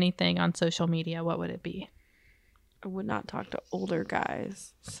anything on social media, what would it be? I would not talk to older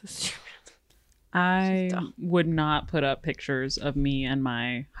guys. So stupid. I She's dumb. would not put up pictures of me and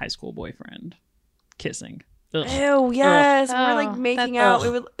my high school boyfriend kissing. Ugh. Ew, yes. We're Oh, like making that's- out. We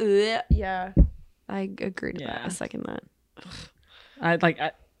would. Yeah. I agree to that. Yeah. I second that.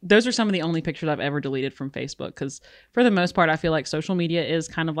 Those are some of the only pictures I've ever deleted from Facebook because for the most part, I feel like social media is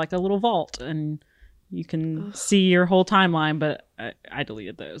kind of like a little vault and you can see your whole timeline, but I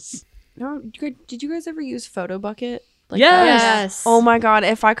deleted those. No, did you guys ever use Photo Bucket? Yes. Yes. Oh my god,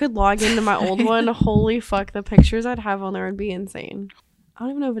 if I could log into my old one, holy fuck, the pictures I'd have on there would be insane. I don't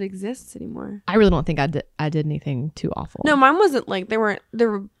even know if it exists anymore. I really don't think I did anything too awful. No, mine wasn't like there were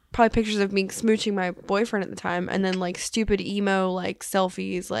probably pictures of me smooching my boyfriend at the time and then like stupid emo like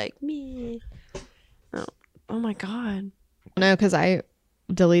selfies like me. Oh my god. No, because I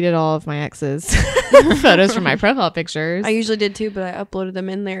deleted all of my ex's photos from my profile pictures. I usually did too, but I uploaded them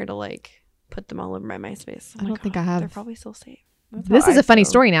in there to like put them all over my MySpace. I don't think I have. They're probably still saved. That's This how is I a funny feel.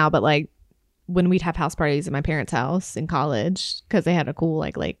 story now, but like when we'd have house parties at my parents' house in college, because they had a cool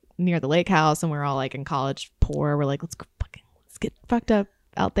like near the lake house, and we are all like in college poor. We're like, let's get fucked up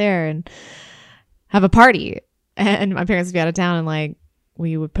out there and have a party. And my parents would be out of town, and like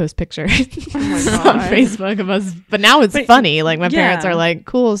we would post pictures my on God. Facebook of us. But now it's Wait, funny. Like my parents yeah. are like,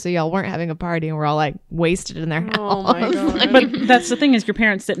 cool, so y'all weren't having a party, and we're all like wasted in their house. Oh my god. But that's the thing is your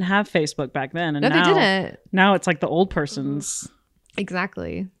parents didn't have Facebook back then. And No, now, they didn't. Now it's like the old person's.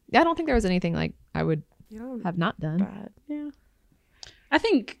 Exactly. Yeah, I don't think there was anything like I would You don't have not done. bad. Yeah. I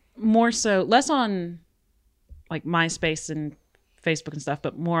think more so, less on like MySpace and Facebook and stuff,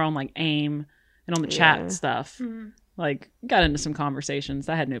 but more on like AIM and on the Yeah. chat stuff. Like got into some conversations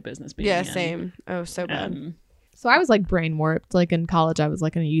that I had no business being Yeah, in. same. Oh, so bad. So I was like brain warped. Like in college, I was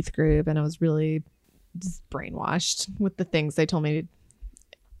like in a youth group, and I was really just brainwashed with the things they told me.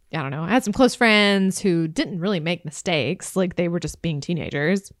 I don't know. I had some close friends who didn't really make mistakes. Like they were just being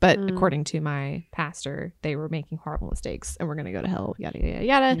teenagers. But according to my pastor, they were making horrible mistakes and we're going to go to hell, yada, yada,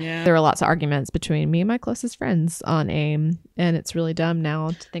 yada. Yeah. There were lots of arguments between me and my closest friends on AIM. And it's really dumb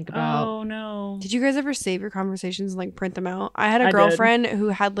now to think about. Oh no. Did you guys ever save your conversations and like print them out? I had a I did. girlfriend who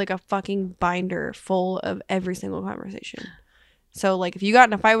had like a fucking binder full of every single conversation. So like if you got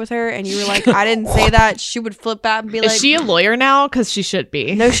in a fight with her and you were like, I didn't say that, she would flip out and be like, Is she a lawyer now? Because she should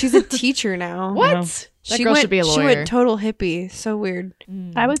be. no, she's a teacher now. What? No. That girl should be a She lawyer. went total hippie. So weird.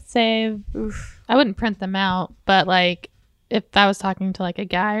 I would save. Oof. I wouldn't print them out, but like if I was talking to like a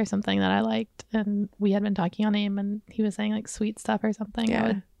guy or something that I liked, and we had been talking on him, and he was saying like sweet stuff or something,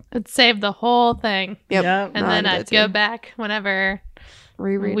 Yeah. I'd save the whole thing, Yep. Yep. and No, I then did I'd that go too. back whenever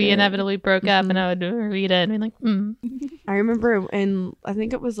Reread we it. inevitably broke up, and I would read it and be like, I remember, and I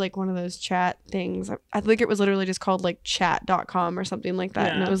think it was like one of those chat things. I think it was literally just called like chat.com or something like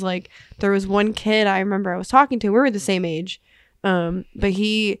that. And Yeah. it was like, there was one kid I remember I was talking to, we were the same age. But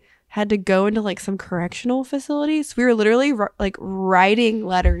he had to go into like some correctional facilities. We were literally like writing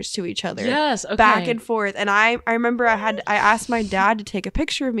letters to each other. Yes, okay. Back and forth. And I remember I asked my dad to take a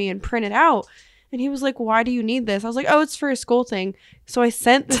picture of me and print it out. And he was like, why do you need this? I was like, oh, it's for a school thing. So I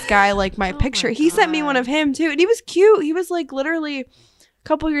sent this guy like my picture. He sent me one of him too. And he was cute. He was like literally a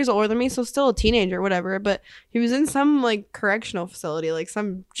couple years older than me. So still a teenager or whatever. But he was in some like correctional facility, like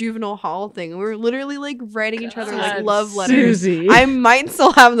some juvenile hall thing. We were literally like writing each other like love letters. Susie. I might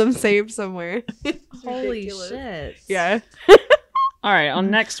still have them saved somewhere. Holy shit. Yeah. All right, on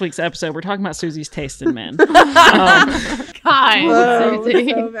next week's episode, we're talking about Susie's taste in men. God, Whoa, Susie.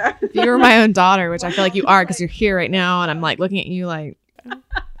 so bad. If you were my own daughter, which I feel like you are because you're here right now, and I'm like looking at you like, I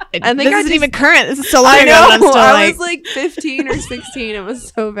think this I isn't just- even current. This is so long I ago. and I'm know. still I like, was like 15 or 16. It was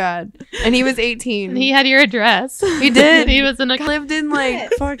so bad. And he was 18. And he had your address. He did. He was in a lived in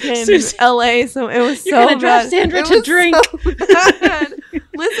like fucking Susie. LA, so it was You're so gonna drive bad. Sandra It to was drink. so bad.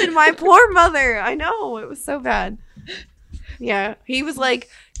 Listen, my poor mother. I know, it was so bad. Yeah, he was like,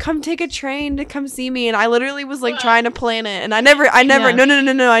 "Come take a train to come see me," and I literally was like trying to plan it, and I never, Yeah.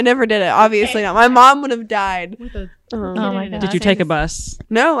 no, I never did it. Obviously not. My mom would have died. Oh my god. Did you take a bus?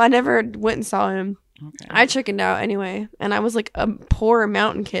 No, I never went and saw him. Okay. I chickened out anyway, and I was like a poor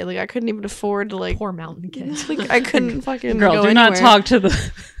mountain kid. Like I couldn't even afford to like. poor mountain kid. Like I couldn't fucking Girl, go do not anywhere. talk to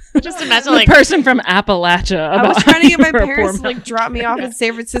the, Just imagine the like person from Appalachia I about was trying to get my how you were a poor parents to man. like drop me off in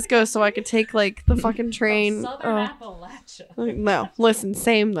San Francisco so I could take like the fucking train. Appalachia. Like, no, listen,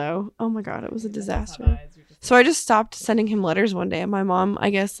 same though. Oh my god, it was a disaster. So I just stopped sending him letters one day, and my mom, I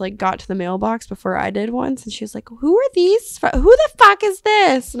guess, like got to the mailbox before I did once, and she was like, "Who are these? Who the fuck is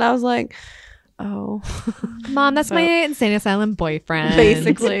this?" And I was like, "Oh, Mom, that's So- my insane asylum boyfriend,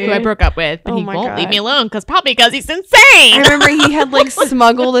 Basically. who I broke up with, but Oh he my won't God. leave me alone probably because he's I insane." remember he had like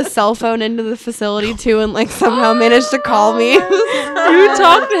smuggled a cell phone into the facility too, and like somehow managed to call me." You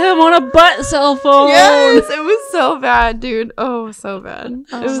talked to him on a butt cell phone. Yes, it was so bad, dude. Oh, so bad.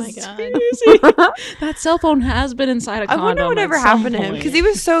 Oh It was my god. Susie, that cell phone has been inside a I condom. wonder what at ever some happened to him point. because he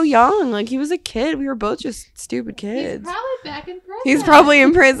was so young. Like he was a kid. We were both just stupid kids. probably back in prison. He's probably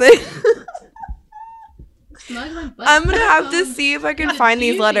in prison. I'm gonna have to see if I can find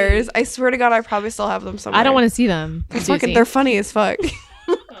these letters. I swear to God, I probably still have them somewhere. I don't want to see them. They're funny as fuck.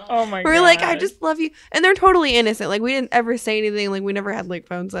 Oh my god. We're like, I just love you, and they're totally innocent. Like we didn't ever say anything. Like we never had like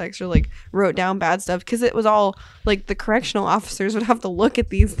phone sex or like wrote down bad stuff because it was all like the correctional officers would have to look at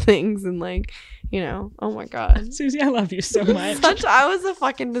these things and like, you know, oh my god. Susie, I love you so much. I was a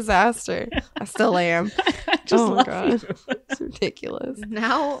fucking disaster. I still am. I just Oh my love God. you. It's ridiculous.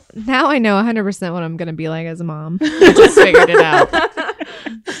 Now I know 100% what I'm gonna be like as a mom. I just figured it out.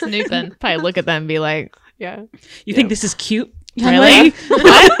 Snooping. Probably look at them and be like, Yeah. You think this is cute? young "Really? lady?"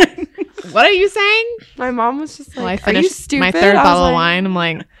 What? What are you saying?" My mom was just Well, I like, "Are you finished stupid?" my third I was bottle of like, wine. I'm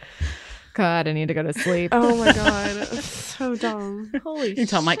like, God, I need to go to sleep. Oh my god, it's so dumb. Holy You can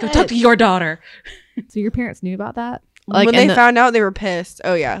tell Mike, go talk to your daughter. So your parents knew about that? When and they the- found out, they were pissed.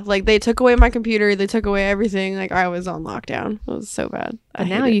 Oh yeah, like they took away my computer, they took away everything. Like I was on lockdown. It was so bad. But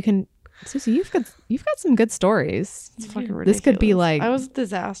now you can, Susie, you've got some good stories. It's fucking ridiculous. This could be like, I was a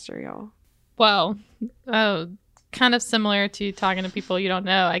disaster, y'all. Well, kind of similar to talking to people you don't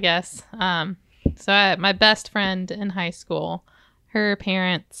know, I guess. My best friend in high school, her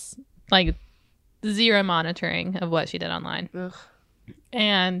parents, like, zero monitoring of what she did online. Ugh.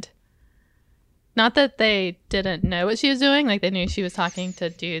 And not that they didn't know what she was doing. Like, they knew she was talking to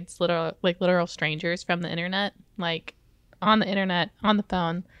dudes, literal strangers from the internet, like, on the internet, on the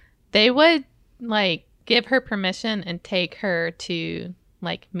phone. They would, like, give her permission and take her to,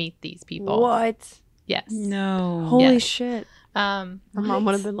 like, meet these people. What? Yes. No. Holy Yes. shit! My My mom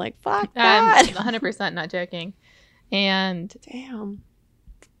would have been like, "Fuck I'm that." 100% not joking. And Damn.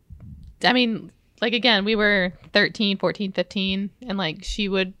 I mean, like, again, we were 13, 14, 15, and like she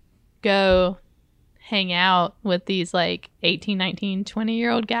would go hang out with these like 18, 19,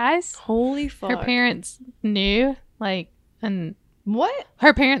 20-year-old guys. Holy fuck. Her parents knew, like, and what?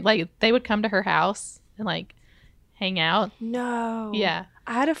 her parents, like, they would come to her house and like hang out. No. Yeah.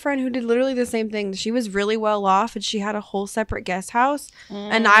 I had a friend who did literally the same thing. She was really well off and she had a whole separate guest house.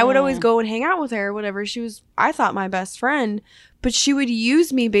 And I would always go and hang out with her or whatever. She was, I thought, my best friend. But she would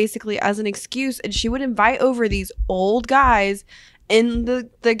use me basically as an excuse. And she would invite over these old guys in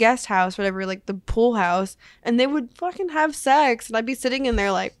the guest house, whatever, like the pool house. And they would fucking have sex. And I'd be sitting in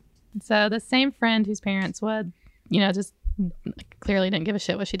there like, So the same friend whose parents would, just clearly didn't give a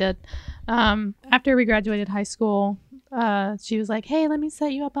shit what she did. After we graduated high school, she was like, "Hey, let me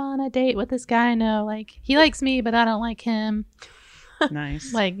set you up on a date with this guy I know. Like, he likes me, but I don't like him."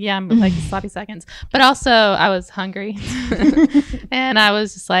 Nice. Like, yeah, I'm like sloppy seconds. But also, I was hungry. And I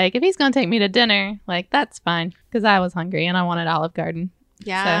was just like, if he's going to take me to dinner, like, that's fine. Because I was hungry and I wanted Olive Garden.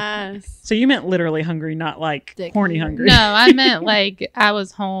 Yes. So you meant literally hungry, not like Dick horny hungry. hungry. No, I meant like I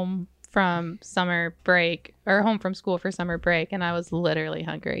was home from summer break or home from school for summer break. And I was literally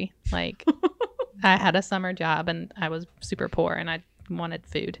hungry. Like, I had a summer job and I was super poor and I wanted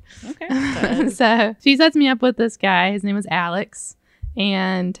food. Okay. So she sets me up with this guy. His name was Alex.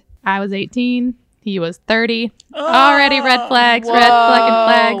 And I was 18. He was 30. Already red flags, red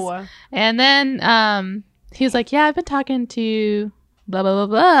fucking flags. And then he was like, yeah, I've been talking to blah, blah, blah,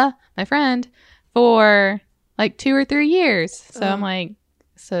 blah, my friend, for like 2 or 3 years. So I'm like,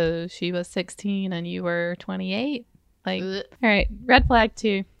 so she was 16 and you were 28? Like, all right, red flag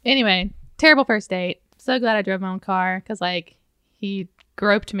too. Anyway, terrible first date. So glad I drove my own car because like he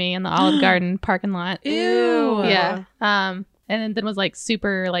groped me in the Olive Garden parking lot. Ew. Yeah. And then was like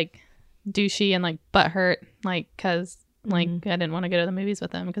super like douchey and like butthurt, like because like I didn't want to go to the movies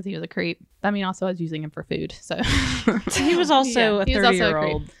with him because he was a creep. I mean, also I was using him for food, so He was also a he was also a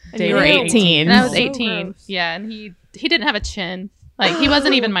 30-year-old. And you were 18. And I was So 18. gross. Yeah, and he didn't have a chin. Like he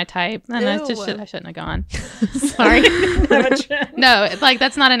wasn't even my type, and I just I shouldn't have gone. Sorry. No, like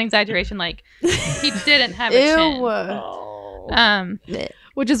that's not an exaggeration. Like he didn't have a chin. Ew.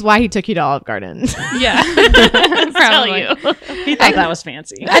 Which is why he took you to Olive Garden. Yeah, Tell probably. you. He thought that was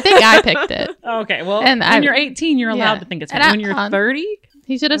fancy. I think I picked it. Okay, well, And when you're 18, you're allowed yeah. to think it's And fancy. When you're 30,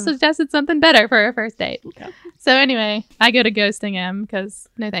 He should have suggested something better for a first date. Okay. So anyway, I go to ghosting him because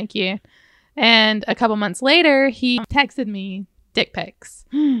no thank you. And a couple months later, he texted me dick pics.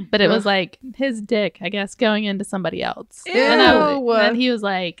 But it was like his dick, I guess, going into somebody else. Ew. And he was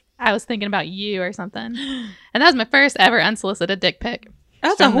like, I was thinking about you or something. And that was my first ever unsolicited dick pic.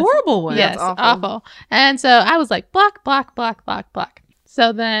 that's a horrible one. Yes, That's awful. And so I was like, block, block, block, block, block.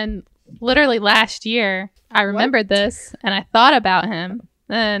 So then literally last year, I remembered this and I thought about him.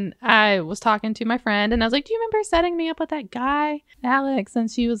 And I was talking to my friend and I was like, do you remember setting me up with that guy, Alex? And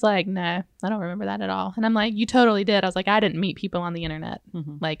she was like, no, I don't remember that at all. And I'm like, you totally did. I was like, I didn't meet people on the internet,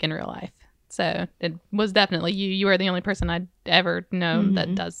 like in real life. So it was definitely you. You are the only person I'd ever known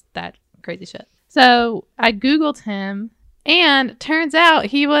that does that crazy shit. So I Googled him. And turns out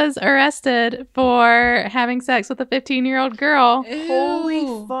he was arrested for having sex with a 15-year-old girl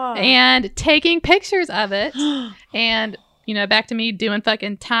Holy fuck. and taking pictures of it. And, you know, back to me doing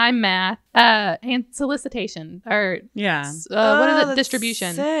fucking time math and solicitation or Yeah. what is Oh, it? that's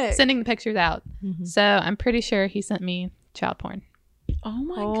Distribution. sick. Sending the pictures out. So I'm pretty sure he sent me child porn. Oh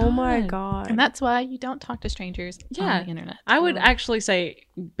my god. Oh my god. And that's why you don't talk to strangers on the internet. I would actually say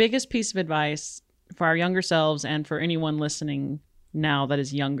biggest piece of advice for our younger selves and for anyone listening now that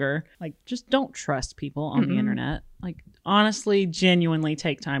is younger, like just don't trust people on the internet. Like honestly, genuinely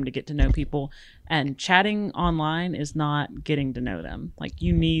take time to get to know people, and chatting online is not getting to know them. Like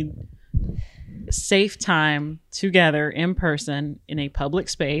you need safe time together in person in a public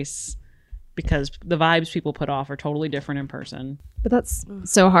space, because the vibes people put off are totally different in person. But that's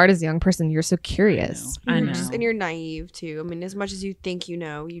so hard as a young person. You're so curious. I know. And you're naive too. I mean, as much as you think you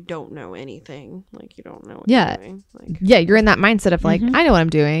know, you don't know anything. Like you don't know what Yeah. you're doing. Like Yeah, you're in that mindset of like, I know what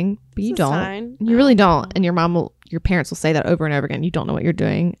I'm doing, but you this is don't. fine. You really don't. And your parents will say that over and over again. You don't know what you're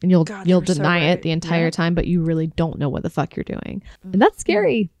doing, and you'll God, you'll they're so deny it right. the entire time, but you really don't know what the fuck you're doing, and that's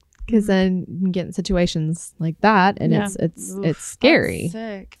scary because then you can get in situations like that, and Yeah. it's scary. That's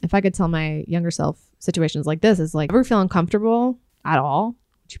sick. If I could tell my younger self situations like this, is like, ever feel uncomfortable at all,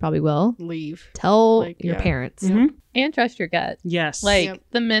 which you probably will, Leave. tell Like, your yeah. parents. And trust your gut. Yes. Like Yep.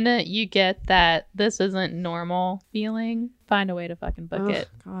 the minute you get that this isn't normal feeling, find a way to fucking book Ugh, it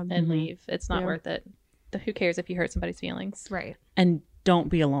God. and leave. It's not Yeah. worth it. Who cares if you hurt somebody's feelings? Right. and don't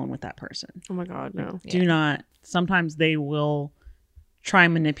be alone with that person. Oh my god, no. Do not. Sometimes they will try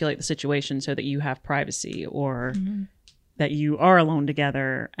and manipulate the situation so that you have privacy or that you are alone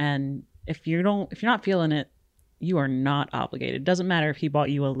together. And if you're not feeling it, you are not obligated. Doesn't matter if he bought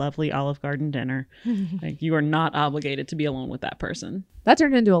you a lovely Olive Garden dinner. Like you are not obligated to be alone with that person. That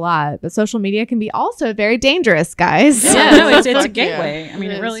turned into a lot, but social media can be also very dangerous, guys. Yeah, no, it's a Fuck yeah. gateway. I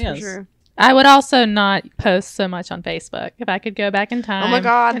mean, it really for is. sure. I would also not post so much on Facebook. If I could go back in time Oh my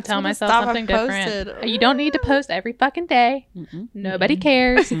God, and tell some of the myself stuff something I've different. posted. You don't need to post every fucking day. Nobody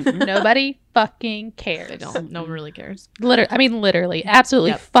cares. Nobody fucking cares. They don't. No one really cares. Literally,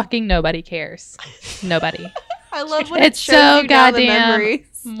 absolutely fucking nobody cares. Nobody. I love when It's it shows so you down the goddamn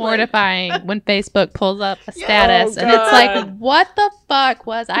memories. mortifying when Facebook pulls up a status and it's like, what the fuck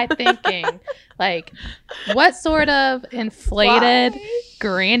was I thinking? Like, what sort of inflated,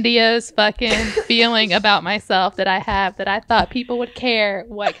 grandiose fucking feeling about myself did I have that I thought people would care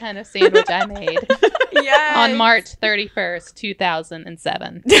what kind of sandwich I made on March 31st,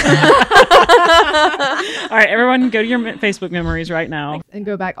 2007? All right, everyone, go to your Facebook memories right now. And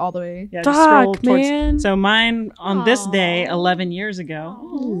go back all the way. Yeah, just scroll Fuck, towards. man. So mine on this day, 11 years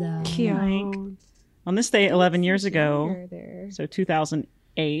ago. Cute. On this day, 11 years ago, There. so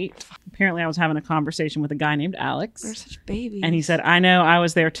 2008, apparently I was having a conversation with a guy named They're Alex. such babies. And he said, I know, I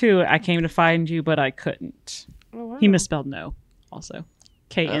was there too. I came to find you, but I couldn't. Oh, wow. He misspelled no also.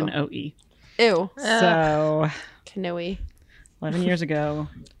 Knoe. Ew. So Canoe. 11 years ago,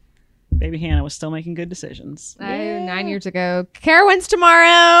 baby Hannah was still making good decisions. 9 years ago. Kara wins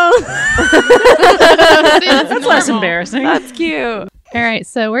tomorrow. That's less embarrassing. That's cute. All right,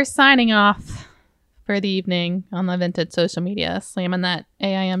 so we're signing off for the evening on the Vintage social media, slamming that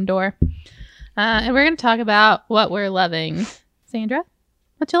AIM door. And we're going to talk about what we're loving. Sandra,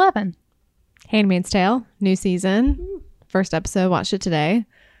 what you loving? Handmaid's Tale, new season. First episode, watched it today.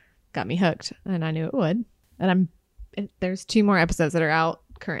 Got me hooked, and I knew it would. And there's 2 more episodes that are out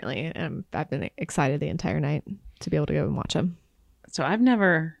currently, and I've been excited the entire night to be able to go and watch them. So I've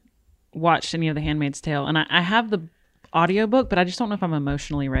never watched any of The Handmaid's Tale, and I have the audiobook, but I just don't know if I'm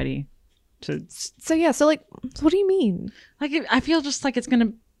emotionally ready to. So what do you mean? Like, I feel just like it's going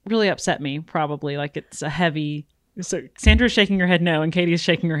to really upset me, probably. Like, it's a heavy. So Sandra's shaking her head no, and Katie is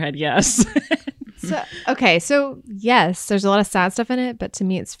shaking her head yes. So yes, there's a lot of sad stuff in it, but to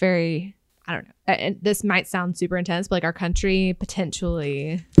me, it's very, I don't know. And this might sound super intense, but like our country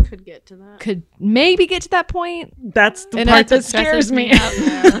potentially Could get to that. could maybe get to that point. That's the And part that that's what scares stresses me. me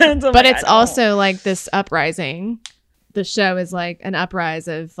out. But it's also like this uprising. The show is like an uprise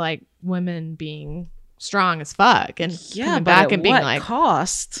of like women being strong as fuck and coming back at and being what like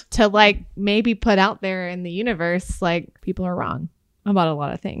cost. to like maybe put out there in the universe like people are wrong about a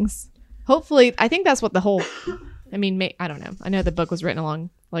lot of things. Hopefully, I think that's what the whole. I mean, I don't know. I know the book was written along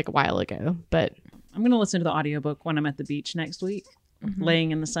like a while ago, but I'm going to listen to the audiobook when I'm at the beach next week, Mm-hmm.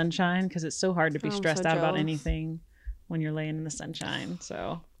 laying in the sunshine, because it's so hard to be I'm so stressed out about jealous. anything when you're laying in the sunshine.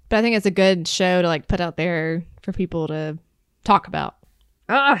 So I think it's a good show to like put out there for people to talk about.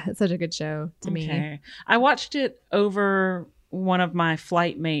 It's such a good show to me. I watched it over one of my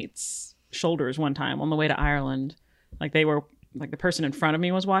flight mates' shoulders one time on the way to Ireland. Like they were like the person in front of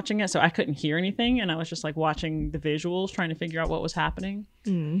me was watching it, so I couldn't hear anything, and I was just like watching the visuals, trying to figure out what was happening.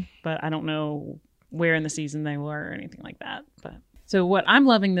 But I don't know where in the season they were or anything like that. But so what I'm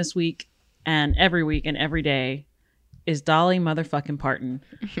loving this week and every day is Dolly motherfucking Parton.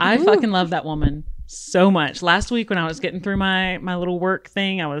 I fucking love that woman so much. Last week when I was getting through my little work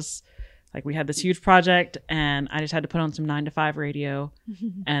thing, I was like, we had this huge project and I just had to put on some 9 to 5 radio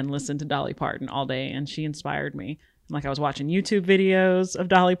and listen to Dolly Parton all day, and she inspired me. Like I was watching YouTube videos of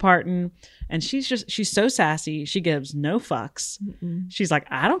Dolly Parton, and she's so sassy. She gives no fucks. She's like,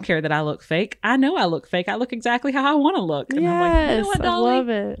 I don't care that I look fake. I know I look fake. I look exactly how I want to look. And I'm like, you know what, Dolly? I love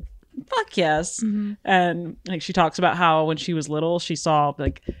it. Fuck yes. And like she talks about how when she was little, she saw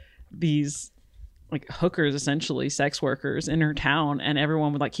like these like hookers, essentially sex workers in her town, and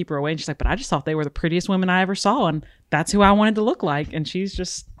everyone would like keep her away. And she's like, but I just thought they were the prettiest women I ever saw, and that's who I wanted to look like. And she's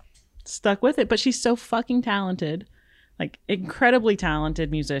just stuck with it. But she's so fucking talented. Like incredibly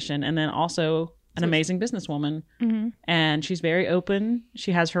talented musician, and then also an amazing businesswoman. And she's very open.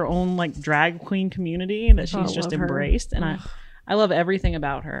 She has her own like drag queen community that she's just embraced. And I love everything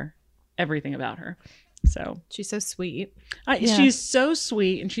about her. So She's so sweet. she's so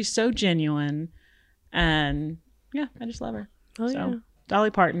sweet and she's so genuine. And yeah, I just love her.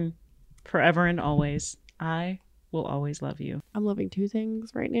 Dolly Parton, forever and always. I will always love you. I'm loving 2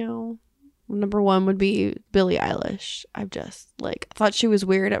 things right now. Number 1 would be Billie Eilish. I've just like thought she was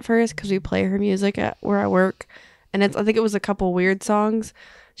weird at first because we play her music at where I work, and I think it was a couple weird songs.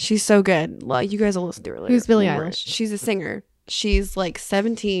 She's so good. Like you guys will listen to her later. Who's Billie Eilish? She's a singer. She's like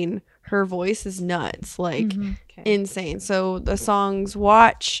 17. Her voice is nuts, like insane. So the songs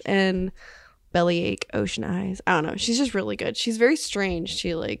 "Watch" and "Bellyache," "Ocean Eyes." I don't know. She's just really good. She's very strange.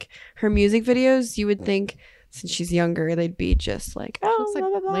 She like her music videos. You would think, since she's younger, they'd be just like, oh, Looks like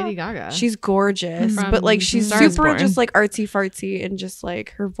blah, blah, blah. Lady Gaga. She's gorgeous, From but like she's Star is super Born. just like artsy fartsy, and just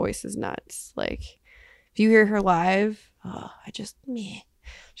like her voice is nuts. Like if you hear her live,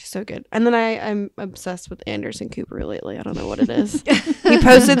 she's so good. And then I'm obsessed with Anderson Cooper lately. I don't know what it is. He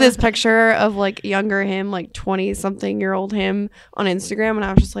posted this picture of like younger him, like 20-something-year-old him on Instagram, and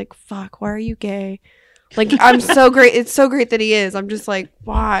I was just like, fuck, why are you gay? Like, I'm so great. It's so great that he is. I'm just like,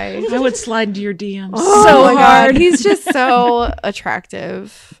 why? I would slide into your DMs Oh so my hard. God. He's just so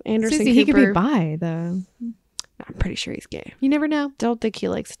attractive. Anderson Susie, he could be Cooper. bi, though. I'm pretty sure he's gay. You never know. Don't think he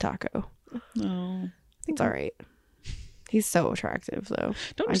likes taco. No. It's all right. He's so attractive, though.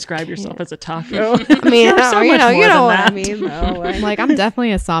 Don't I describe yourself can't. as a taco. I mean, You're so you much know, more you know than what I that. mean, though. Like, I'm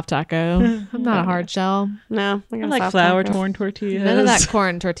definitely a soft taco. I'm not a hard shell. No, I like flour torn tortillas. None of that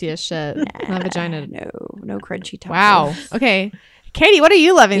corn tortía shit. My vagina. No crunchy tacos. Wow. Okay. Katie, what are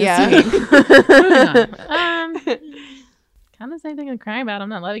you loving Yeah. this week? Kind of the same thing I'm crying about. I'm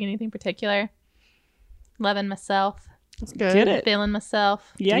not loving anything particular. Loving myself. That's good. Get it? Feeling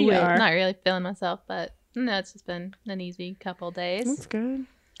myself. Yeah, you are. Not really feeling myself, but no, it's just been an easy couple days. That's good.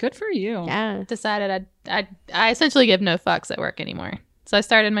 Good for you. Yeah. Decided I essentially give no fucks at work anymore. So I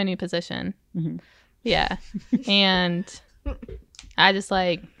started my new position. Mhm. Yeah. And I just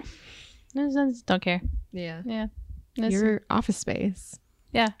like, I just don't care. Yeah. Yeah. It's- Your office space.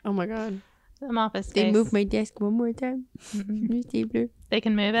 Oh my God. I'm office They space. move my desk one more time. Mm-mm. Stapler. They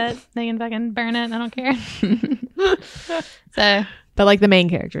can move it. They can fucking burn it. I don't care. So But like the main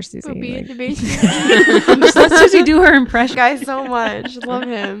character, Susie. We'll be in like, the basement. Just let Susie do her impression. Guys, so much. Love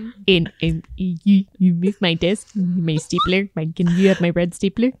him. you move my desk, my stapler. Can you have my red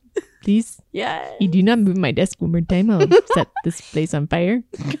stapler, please? Yeah. You do not move my desk one more time. I'll set this place on fire.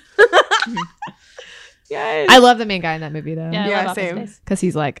 Yes. I love the main guy in that movie though. yeah, I Yeah, love Office same. Space. Because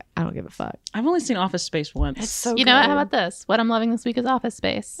he's like, I don't give a fuck. I've only seen Office Space once. It's so You know what? How good. about this? What I'm loving this week is Office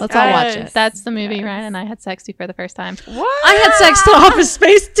Space. Let's all watch Yes. it. That's the movie Yes. Ryan and I had sex to for the first time. What? I had sex to Office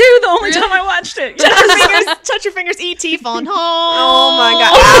Space too. The only time I watched it. Touch your fingers, E.T. falling home. Oh my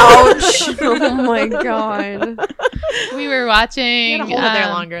God. Ouch. Oh my God. We were watching. You had to hold it there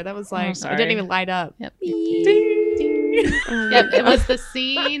longer. That was like, it sorry. didn't even light up. Yep. Oh Yep, my it was the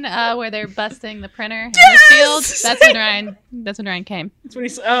scene where they're busting the printer in the field. That's when Ryan came. That's when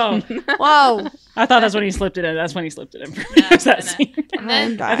he. Oh, God. Whoa. I thought that's when he slipped it in. That's when he slipped it in. For Yeah, that and scene. And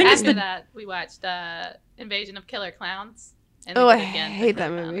then I think it's after the- that, we watched Invasion of Killer Clowns. And we Oh, I did it again for hate the that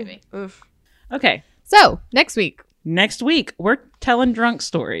Killer Clown movie. Oof. Okay, So next week, next week we're telling drunk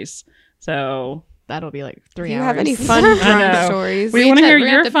stories. So that'll be like 3 Do you hours. have any fun I drunk know. stories? we We want to have hear to- we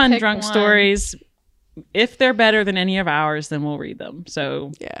your have to fun pick drunk one. stories. If they're better than any of ours, then we'll read them.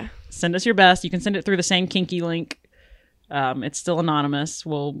 So Yeah. send us your best. You can send it through the same kinky link. It's still anonymous.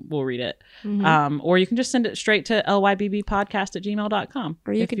 We'll read it. Mm-hmm. Or you can just send it straight to lybbpodcast@gmail.com.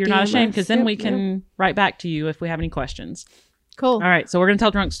 Or you if could you're not DM ashamed, us. because then Yep, we can write back to you if we have any questions. Cool. All right, so we're gonna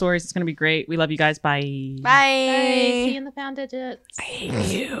tell drunk stories. It's gonna be great. We love you guys. Bye. Hey, see you Bye. in the found digits. I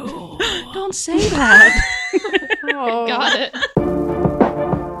hate you. Don't say that. Oh. Got it.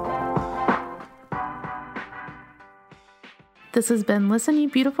 This has been Listen You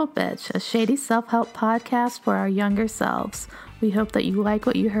Beautiful Bitch, a shady self-help podcast for our younger selves. We hope that you like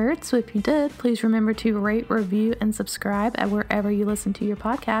what you heard, so if you did, please remember to rate, review, and subscribe at wherever you listen to your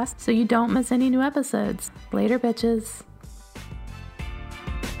podcast so you don't miss any new episodes. Later, bitches.